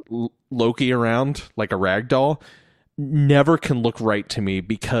Loki around like a rag doll never can look right to me,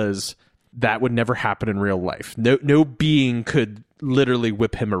 because that would never happen in real life. No being could literally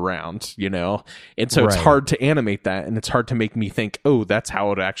whip him around, and so it's hard to animate that, and it's hard to make me think, oh, that's how it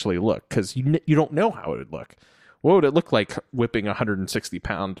would actually look, because you don't know how it would look. What would it look like whipping a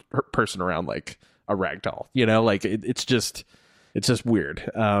 160-pound person around like a rag doll? Like it's just weird.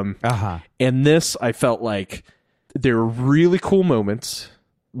 And this, I felt like there were really cool moments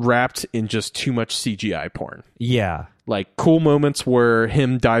wrapped in just too much CGI porn. Yeah. Like cool moments where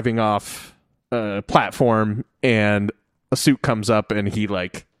him diving off a platform and a suit comes up and he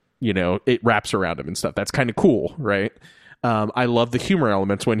it wraps around him and stuff. That's kind of cool, right? I love the humor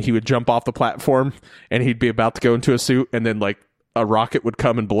elements when he would jump off the platform and he'd be about to go into a suit, and then like a rocket would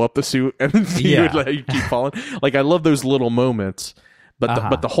come and blow up the suit, and he would keep falling. Like I love those little moments,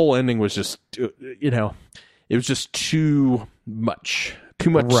 but the whole ending was just it was just too much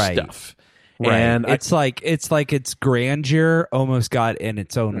stuff. Right. And it's like its grandeur almost got in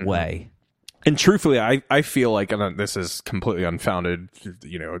its own way. And truthfully, I feel like, and this is completely unfounded,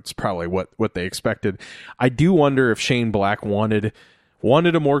 it's probably what they expected. I do wonder if Shane Black wanted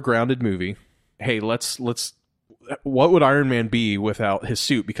a more grounded movie. Hey, let's what would Iron Man be without his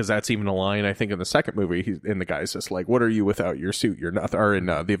suit? Because that's even a line, I think, in the second movie. And the guy's just like, what are you without your suit? You're nothing. Or in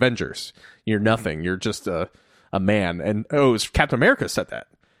the Avengers, you're nothing. You're just a man. And Captain America said that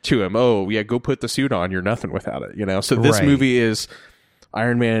to him. Oh, yeah, go put the suit on. You're nothing without it. You know? So this movie is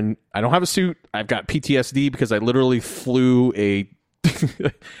Iron Man. I don't have a suit. I've got PTSD because I literally flew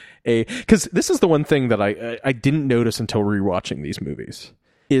because this is the one thing that I didn't notice until rewatching these movies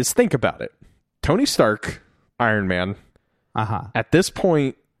is think about it. Tony Stark, Iron Man, at this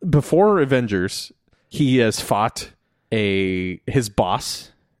point, before Avengers, he has fought his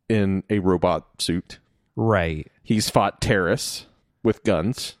boss in a robot suit. Right. He's fought terrorists with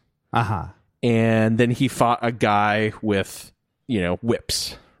guns. And then he fought a guy with,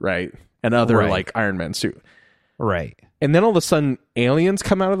 whips, right? And other like Iron Man suit. Right. And then all of a sudden, aliens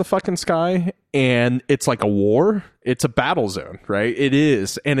come out of the fucking sky, and it's like a war. It's a battle zone, right? It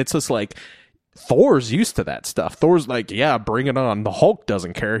is. And it's just like, Thor's used to that stuff. Thor's like, yeah, bring it on. The Hulk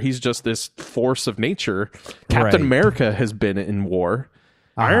doesn't care. He's just this force of nature. Captain America has been in war.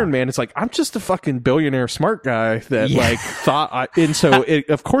 Iron Man is like, I'm just a fucking billionaire smart guy that like thought. And so,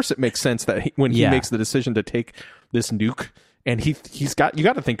 of course, it makes sense that when he makes the decision to take this nuke, and you got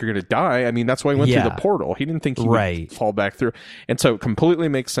to think you're going to die. I mean, that's why he went through the portal. He didn't think he would fall back through. And so it completely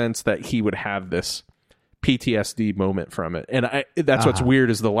makes sense that he would have this PTSD moment from it. And that's what's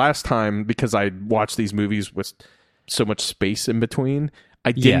weird is the last time, because I watched these movies with so much space in between,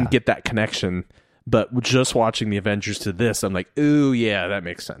 I didn't get that connection. But just watching the Avengers to this, I'm like, ooh, yeah, that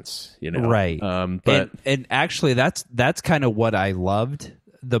makes sense. Right. But and actually, that's kind of what I loved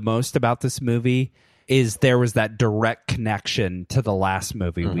the most about this movie. Is there was that direct connection to the last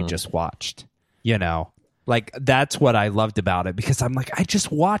movie we just watched, Like, that's what I loved about it, because I'm like, I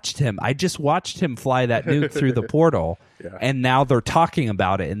just watched him fly that nuke through the portal, and now they're talking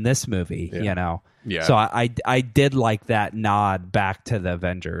about it in this movie, Yeah. So I did like that nod back to the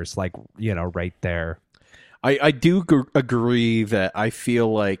Avengers, like, right there. I do agree that I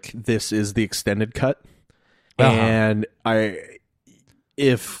feel like this is the extended cut, and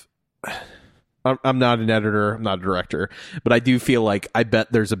I'm not an editor, I'm not a director, but I do feel like I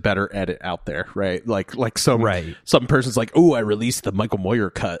bet there's a better edit out there, right? Like some person's like, oh, I released the Michael Moyer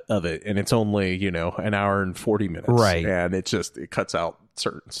cut of it, and it's only an hour and 40 minutes, right? And it cuts out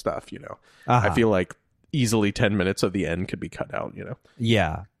certain stuff, I feel like easily 10 minutes of the end could be cut out,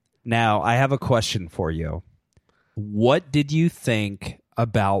 Yeah. Now I have a question for you. What did you think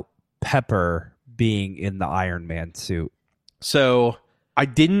about Pepper being in the Iron Man suit? So I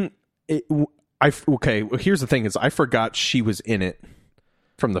didn't. Okay, well, here's the thing is I forgot she was in it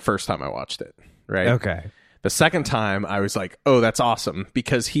from the first time I watched it, right? Okay. The second time I was like, oh, that's awesome,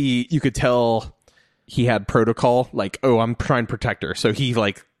 because you could tell he had protocol, like, oh, I'm trying to protect her. So he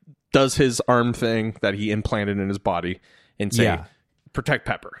like does his arm thing that he implanted in his body and say, protect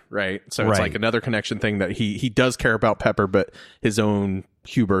Pepper, right? So it's like another connection thing that he does care about Pepper, but his own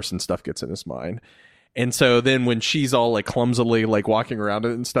hubris and stuff gets in his mind. And so then when she's all like clumsily like walking around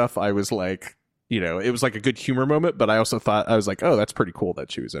it and stuff, I was like, it was like a good humor moment, but I also thought, I was like, oh, that's pretty cool that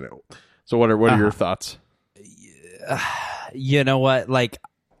she was in it. So what are your thoughts? You know what? Like,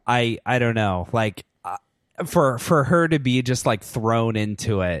 I don't know. Like, for her to be just like thrown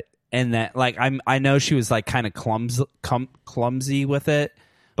into it, and that like I know she was like kind of clumsy with it,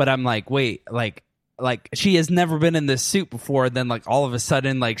 but I'm like, wait, like she has never been in this suit before. Then like all of a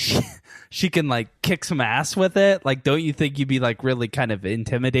sudden, like she can like kick some ass with it. Like, don't you think you'd be like really kind of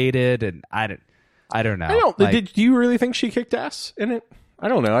intimidated? And I don't know. Do you really think she kicked ass in it? I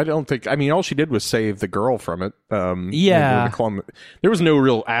don't know. I don't think. I mean, all she did was save the girl from it. There was no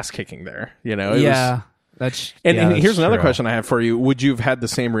real ass kicking there. Here's another question I have for you. Would you have had the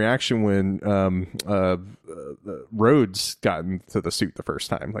same reaction when Rhodes got into the suit the first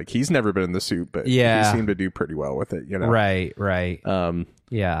time? Like, he's never been in the suit, but he seemed to do pretty well with it. Right.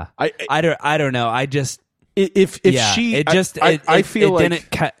 Yeah. I don't know. I just I feel like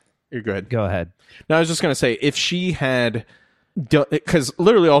didn't cut. Go ahead. No, I was just gonna say, if she had, because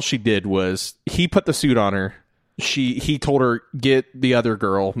literally all she did was he put the suit on her. He told her, get the other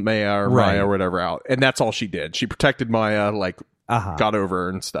girl, Maya or whatever, out, and that's all she did. She protected Maya, like got over her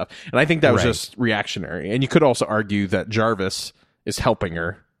and stuff. And I think that was just reactionary. And you could also argue that Jarvis is helping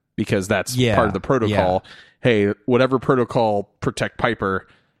her because that's part of the protocol. Hey, whatever protocol, protect Piper,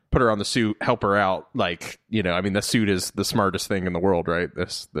 put her on the suit, help her out. Like, I mean, the suit is the smartest thing in the world, right?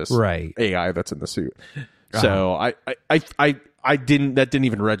 This AI that's in the suit. So I didn't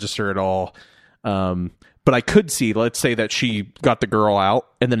even register at all. But I could see, let's say that she got the girl out,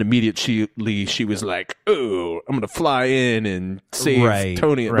 and then immediately she was like, "Oh, I'm gonna fly in and save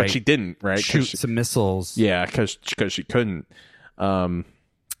Tony," but she didn't, right? Shoot some missiles. Yeah, because she couldn't.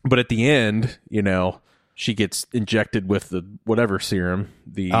 But at the end, she gets injected with the whatever serum.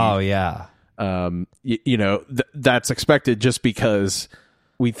 That's expected just because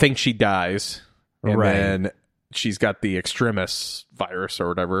we think she dies, and then she's got the extremis virus or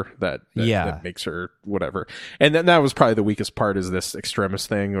whatever that makes her whatever. And then that was probably the weakest part, is this extremis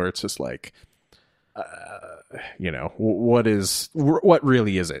thing, where it's just like, what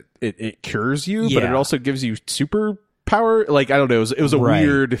really is it? It cures you, but it also gives you superpower. Like, I don't know. It was a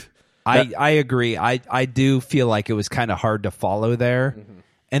weird. I agree. I do feel like it was kind of hard to follow there. Mm-hmm.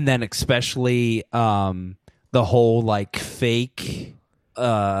 And then especially the whole like fake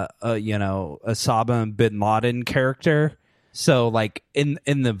Osama bin Laden character. So like in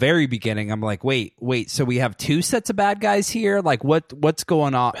the very beginning, I'm like, wait, so we have two sets of bad guys here? Like what's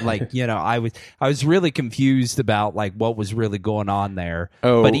going on? Like, I was really confused about like what was really going on there.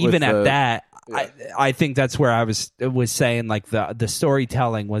 But even at that, I think that's where I was saying like the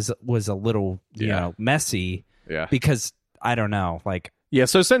storytelling was a little messy. Yeah. Because I don't know, like. Yeah,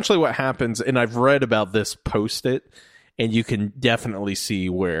 so essentially what happens, and I've read about this post-it, and you can definitely see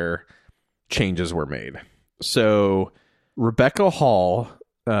where changes were made. So Rebecca Hall,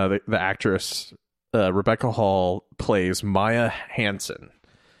 the actress, Rebecca Hall plays Maya Hansen.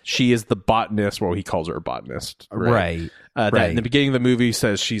 She is the botanist. Well, he calls her a botanist, right? That in the beginning of the movie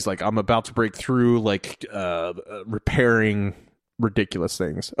says she's like, I'm about to break through, like repairing ridiculous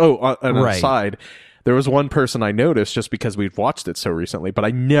things. Oh, and on the side, there was one person I noticed just because we'd watched it so recently, but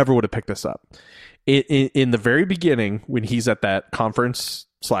I never would have picked this up. In the very beginning, when he's at that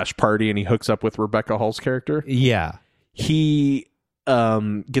conference/party and he hooks up with Rebecca Hall's character, he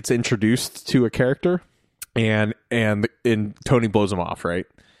gets introduced to a character, and Tony blows him off, right?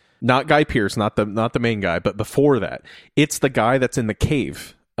 Not Guy Pearce, not the main guy, but before that, it's the guy that's in the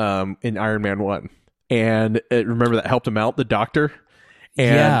cave in Iron Man 1. And remember that helped him out, the doctor?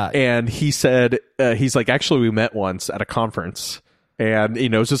 And he said, he's like, actually, we met once at a conference. And,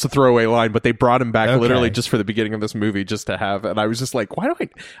 it's just a throwaway line, but they brought him back literally just for the beginning of this movie just to have. And I was just like, I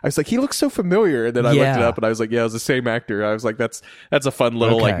was like, he looks so familiar. And then I looked it up and I was like, yeah, it was the same actor. I was like, that's a fun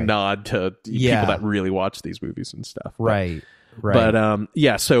little like nod to people that really watch these movies and stuff. Right. But,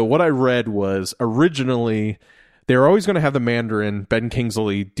 so what I read was originally they're always going to have the Mandarin, Ben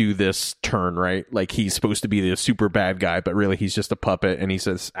Kingsley, do this turn, right? Like he's supposed to be the super bad guy, but really he's just a puppet and he's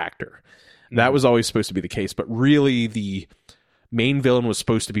this actor. That was always supposed to be the case, but really the main villain was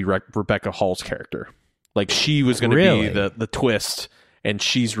supposed to be Rebecca Hall's character. Like she was going to be the twist, and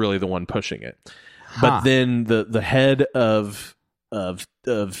she's really the one pushing it. But then the head of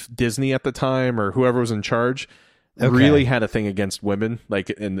Disney at the time, or whoever was in charge, really had a thing against women. Like,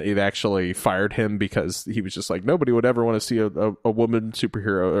 and it actually fired him because he was just like, nobody would ever want to see a woman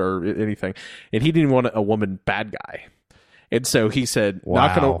superhero or anything, and he didn't want a woman bad guy. And so he said,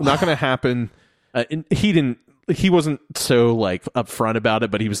 not gonna happen. And he wasn't so like upfront about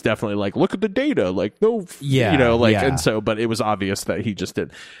it, but he was definitely like, look at the data, like and so, but it was obvious that he just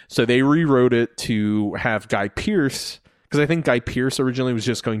did. So they rewrote it to have Guy Pearce, because I think Guy Pearce originally was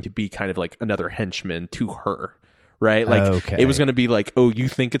just going to be kind of like another henchman to her, right? Like it was going to be like, oh, you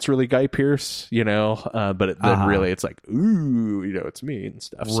think it's really Guy Pearce, but then really it's like, ooh, it's me and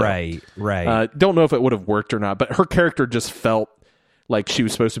stuff. So, right. Don't know if it would have worked or not, but her character just felt like she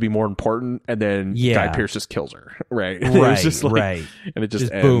was supposed to be more important, and then Guy Pearce just kills her, right? It was just like, and it just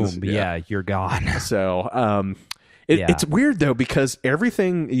ends. Boom, you're gone. So, it's weird though, because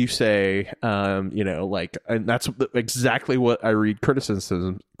everything you say, like, and that's exactly what I read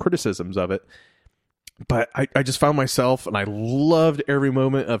criticisms of it. But I just found myself, and I loved every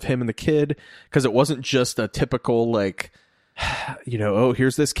moment of him and the kid, because it wasn't just a typical like, oh,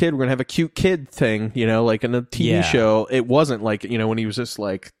 here's this kid, we're gonna have a cute kid thing, like in a TV show. It wasn't like, when he was just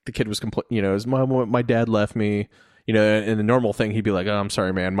like, the kid was his mom, my dad left me, in the normal thing he'd be like, oh, I'm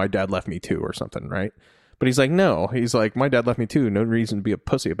sorry, man, my dad left me too, or something, right? But he's like, no, he's like, my dad left me too, no reason to be a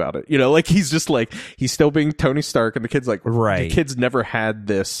pussy about it, like he's just like, he's still being Tony Stark, and the kid's like, the kid's never had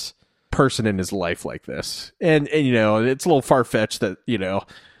this person in his life like this, and it's a little far-fetched that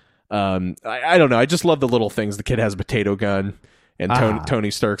I don't know. I just love the little things. The kid has a potato gun, and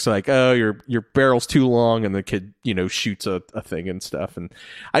Tony Stark's like, "Oh, your barrel's too long," and the kid, shoots a thing and stuff. And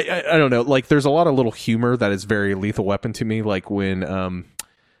I don't know. Like, there's a lot of little humor that is very Lethal Weapon to me. Like when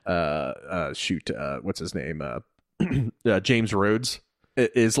what's his name? James Rhodes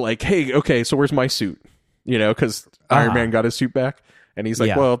is like, "Hey, okay, so where's my suit?" Because Iron Man got his suit back. And he's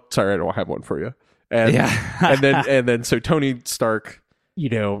like, well, sorry, I don't have one for you. And and then so Tony Stark,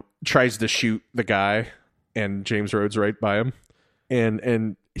 tries to shoot the guy, and James Rhodes right by him,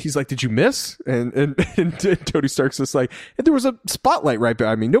 and he's like, did you miss? And Tony Stark's just like, and there was a spotlight right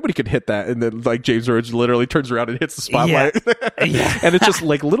behind me. Nobody could hit that. And then like James Rhodes literally turns around and hits the spotlight. And it's just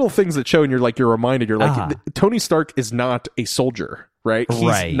like little things that show, and you're reminded, you're like, Tony Stark is not a soldier, right?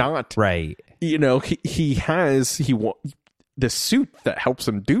 He's not. Right. He has this suit that helps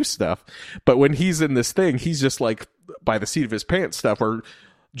him do stuff. But when he's in this thing, he's just like by the seat of his pants stuff, where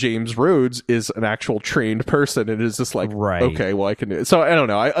James Rhodes is an actual trained person, and is just like, okay, well, I can do it. So I don't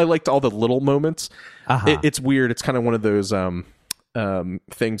know. I liked all the little moments. It's weird. It's kind of one of those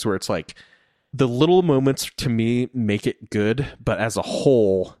things where it's like the little moments to me make it good, but as a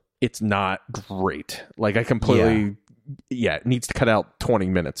whole, it's not great. Like I completely, it needs to cut out 20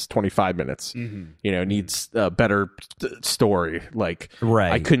 minutes, 25 minutes. It needs a better story. Like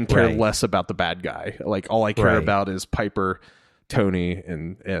I couldn't care less about the bad guy. Like all I care about is Piper, Tony,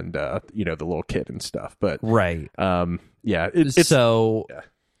 and the little kid and stuff. But so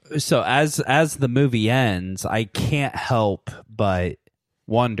as the movie ends, I can't help but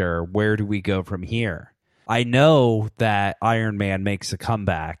wonder, where do we go from here? I know that Iron Man makes a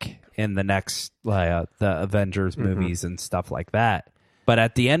comeback in the next the Avengers movies and stuff like that, but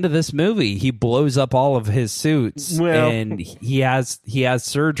at the end of this movie, he blows up all of his suits, and he has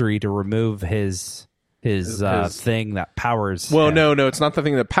surgery to remove his thing that powers him. No, it's not the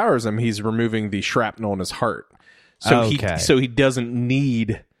thing that powers him. He's removing the shrapnel in his heart. So he doesn't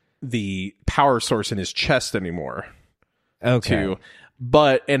need the power source in his chest anymore.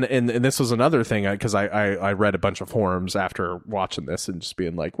 But and this was another thing, because I read a bunch of forums after watching this and just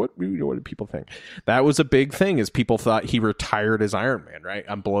being like, what do people think? That was a big thing, is people thought he retired as Iron Man, right?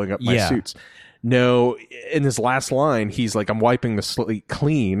 I'm blowing up my suits. No, in his last line, he's like, I'm wiping the slate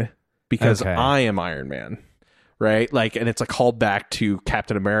clean because I am Iron Man, right? Like, and it's a callback to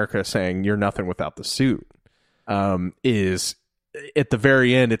Captain America saying, you're nothing without the suit. Is at the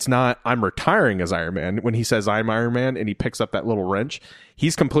very end, it's not I'm retiring as Iron Man. When he says I'm Iron Man and he picks up that little wrench,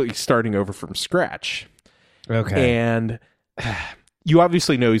 he's completely starting over from scratch. And you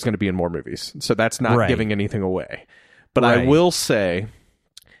obviously know he's going to be in more movies, so that's not giving anything away. But I will say,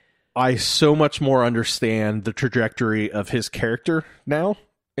 I so much more understand the trajectory of his character now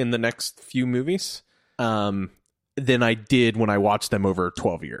in the next few movies than I did when I watched them over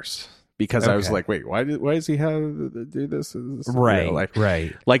 12 years. Because I was like, wait, why does he have to do this?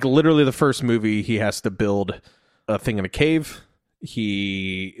 Like literally the first movie, he has to build a thing in a cave.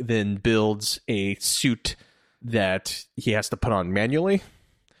 He then builds a suit that he has to put on manually.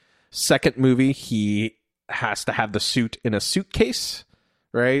 Second movie, he has to have the suit in a suitcase,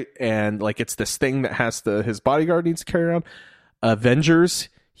 right? And like it's this thing that his bodyguard needs to carry around. Avengers,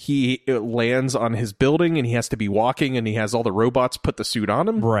 it lands on his building and he has to be walking, and he has all the robots put the suit on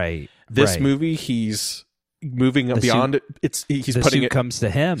him. This movie, he's moving beyond it. He's putting it. Comes to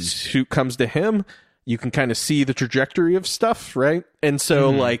him. Suit comes to him. You can kind of see the trajectory of stuff, right? And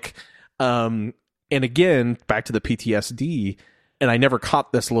so, and again, back to the PTSD. And I never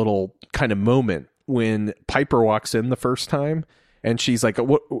caught this little kind of moment when Piper walks in the first time, and she's like,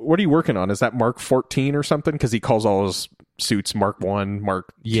 "What are you working on? Is that Mark 14 or something?" Because he calls all his suits Mark 1,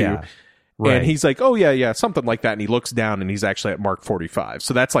 Mark 2. And he's like, oh, yeah, something like that. And he looks down and he's actually at Mark 45.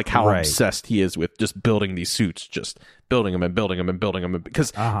 So that's like how obsessed he is with just building these suits, just building them and building them and building them.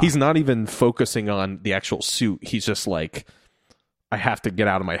 Because he's not even focusing on the actual suit. He's just like, I have to get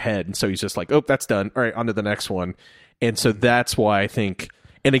out of my head. And so he's just like, oh, that's done. All right, on to the next one. And so that's why I think,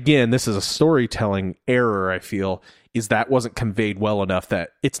 and again, this is a storytelling error, I feel, is that wasn't conveyed well enough,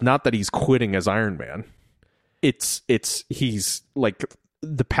 that it's not that he's quitting as Iron Man. He's like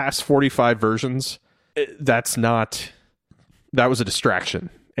the past 45 versions, that was a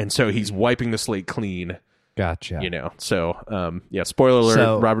distraction. And so he's wiping the slate clean. Gotcha. So, spoiler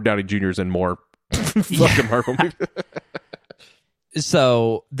alert, Robert Downey Jr. is in more fucking Marvel movies.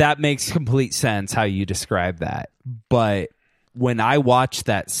 So that makes complete sense how you describe that. But when I watched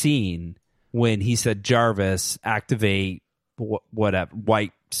that scene, when he said, Jarvis, activate whatever,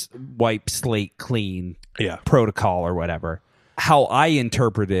 wipe slate clean protocol or whatever, how I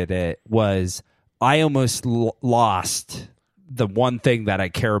interpreted it was I almost lost the one thing that I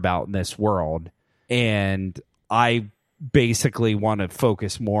care about in this world, and I basically want to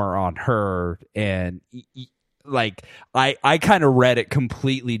focus more on her. And like I kind of read it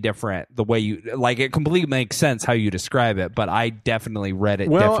completely different the way you like. It completely makes sense how you describe it, but I definitely read it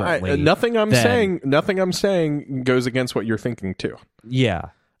differently. Nothing I'm saying goes against what you're thinking too. Yeah.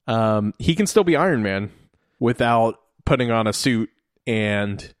 He can still be Iron Man without putting on a suit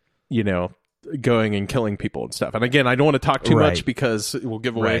and, you know, going and killing people and stuff. And again, I don't want to talk too much because it will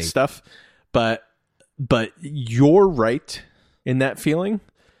give away stuff, but you're right in that feeling.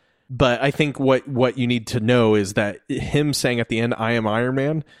 But I think what you need to know is that him saying at the end, "I am Iron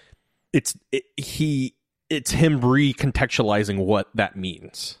Man," it's him recontextualizing what that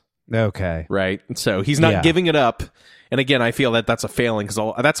means. Okay. Right? So he's not giving it up. And again, I feel that that's a failing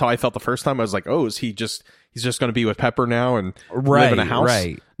because that's how I felt the first time. I was like, "Oh, he's just going to be with Pepper now and live in a house?"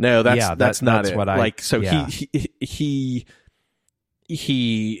 Right. No, that's not it. What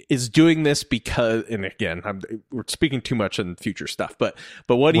he is doing this because, and again, we're speaking too much in future stuff, but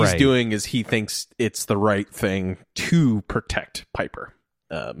what he's doing is he thinks it's the right thing to protect Piper.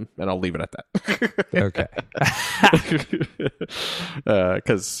 And I'll leave it at that. Okay.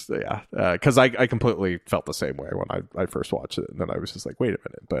 Because I completely felt the same way when I first watched it, and then I was just like, wait a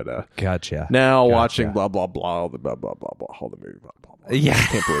minute, but gotcha. Now watching blah blah blah, all the blah blah blah blah, all the movie blah blah blah. Yeah, I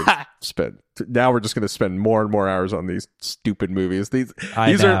can't believe now we're just going to spend more and more hours on these stupid movies. These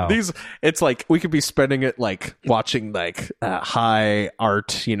are it's like we could be spending it like watching like high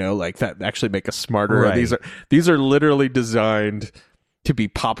art, you know, like that actually make us smarter. Right. These are literally designed to be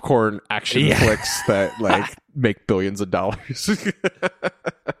popcorn action flicks that like make billions of dollars.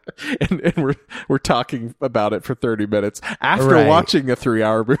 and we're talking about it for 30 minutes after watching a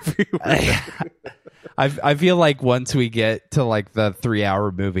 3-hour movie. I feel like once we get to like the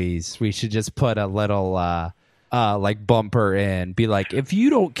 3-hour movies, we should just put a little like bumper in, be like, if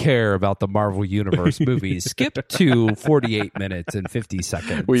you don't care about the Marvel Universe movies, skip to 48 minutes and 50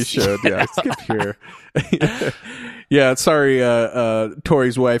 seconds. We should, skip here. Yeah, sorry,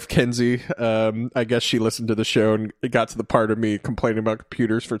 Tori's wife, Kenzie. I guess she listened to the show and it got to the part of me complaining about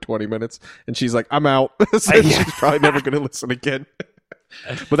computers for 20 minutes, and she's like, I'm out. So she's probably never going to listen again.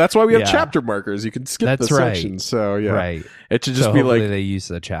 But that's why we have chapter markers. You can skip the section. So, it should just be like... they use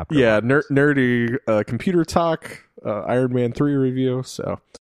the chapter nerdy computer talk, Iron Man 3 review, so...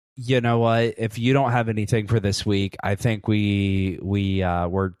 You know what? If you don't have anything for this week, I think we're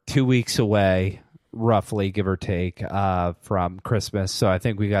 2 weeks away, roughly, give or take, from Christmas. So I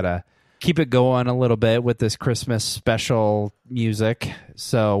think we got to keep it going a little bit with this Christmas special music.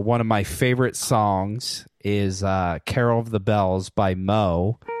 So one of my favorite songs is Carol of the Bells by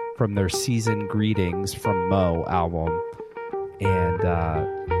Mo from their Season Greetings from Mo album. And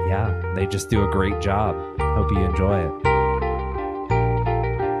they just do a great job. Hope you enjoy it.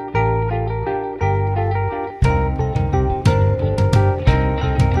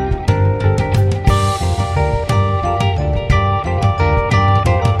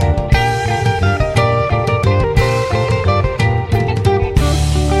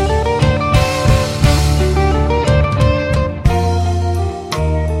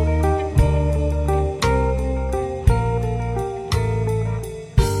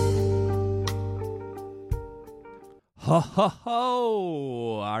 Ho, ho,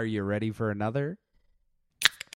 ho! Are you ready for another?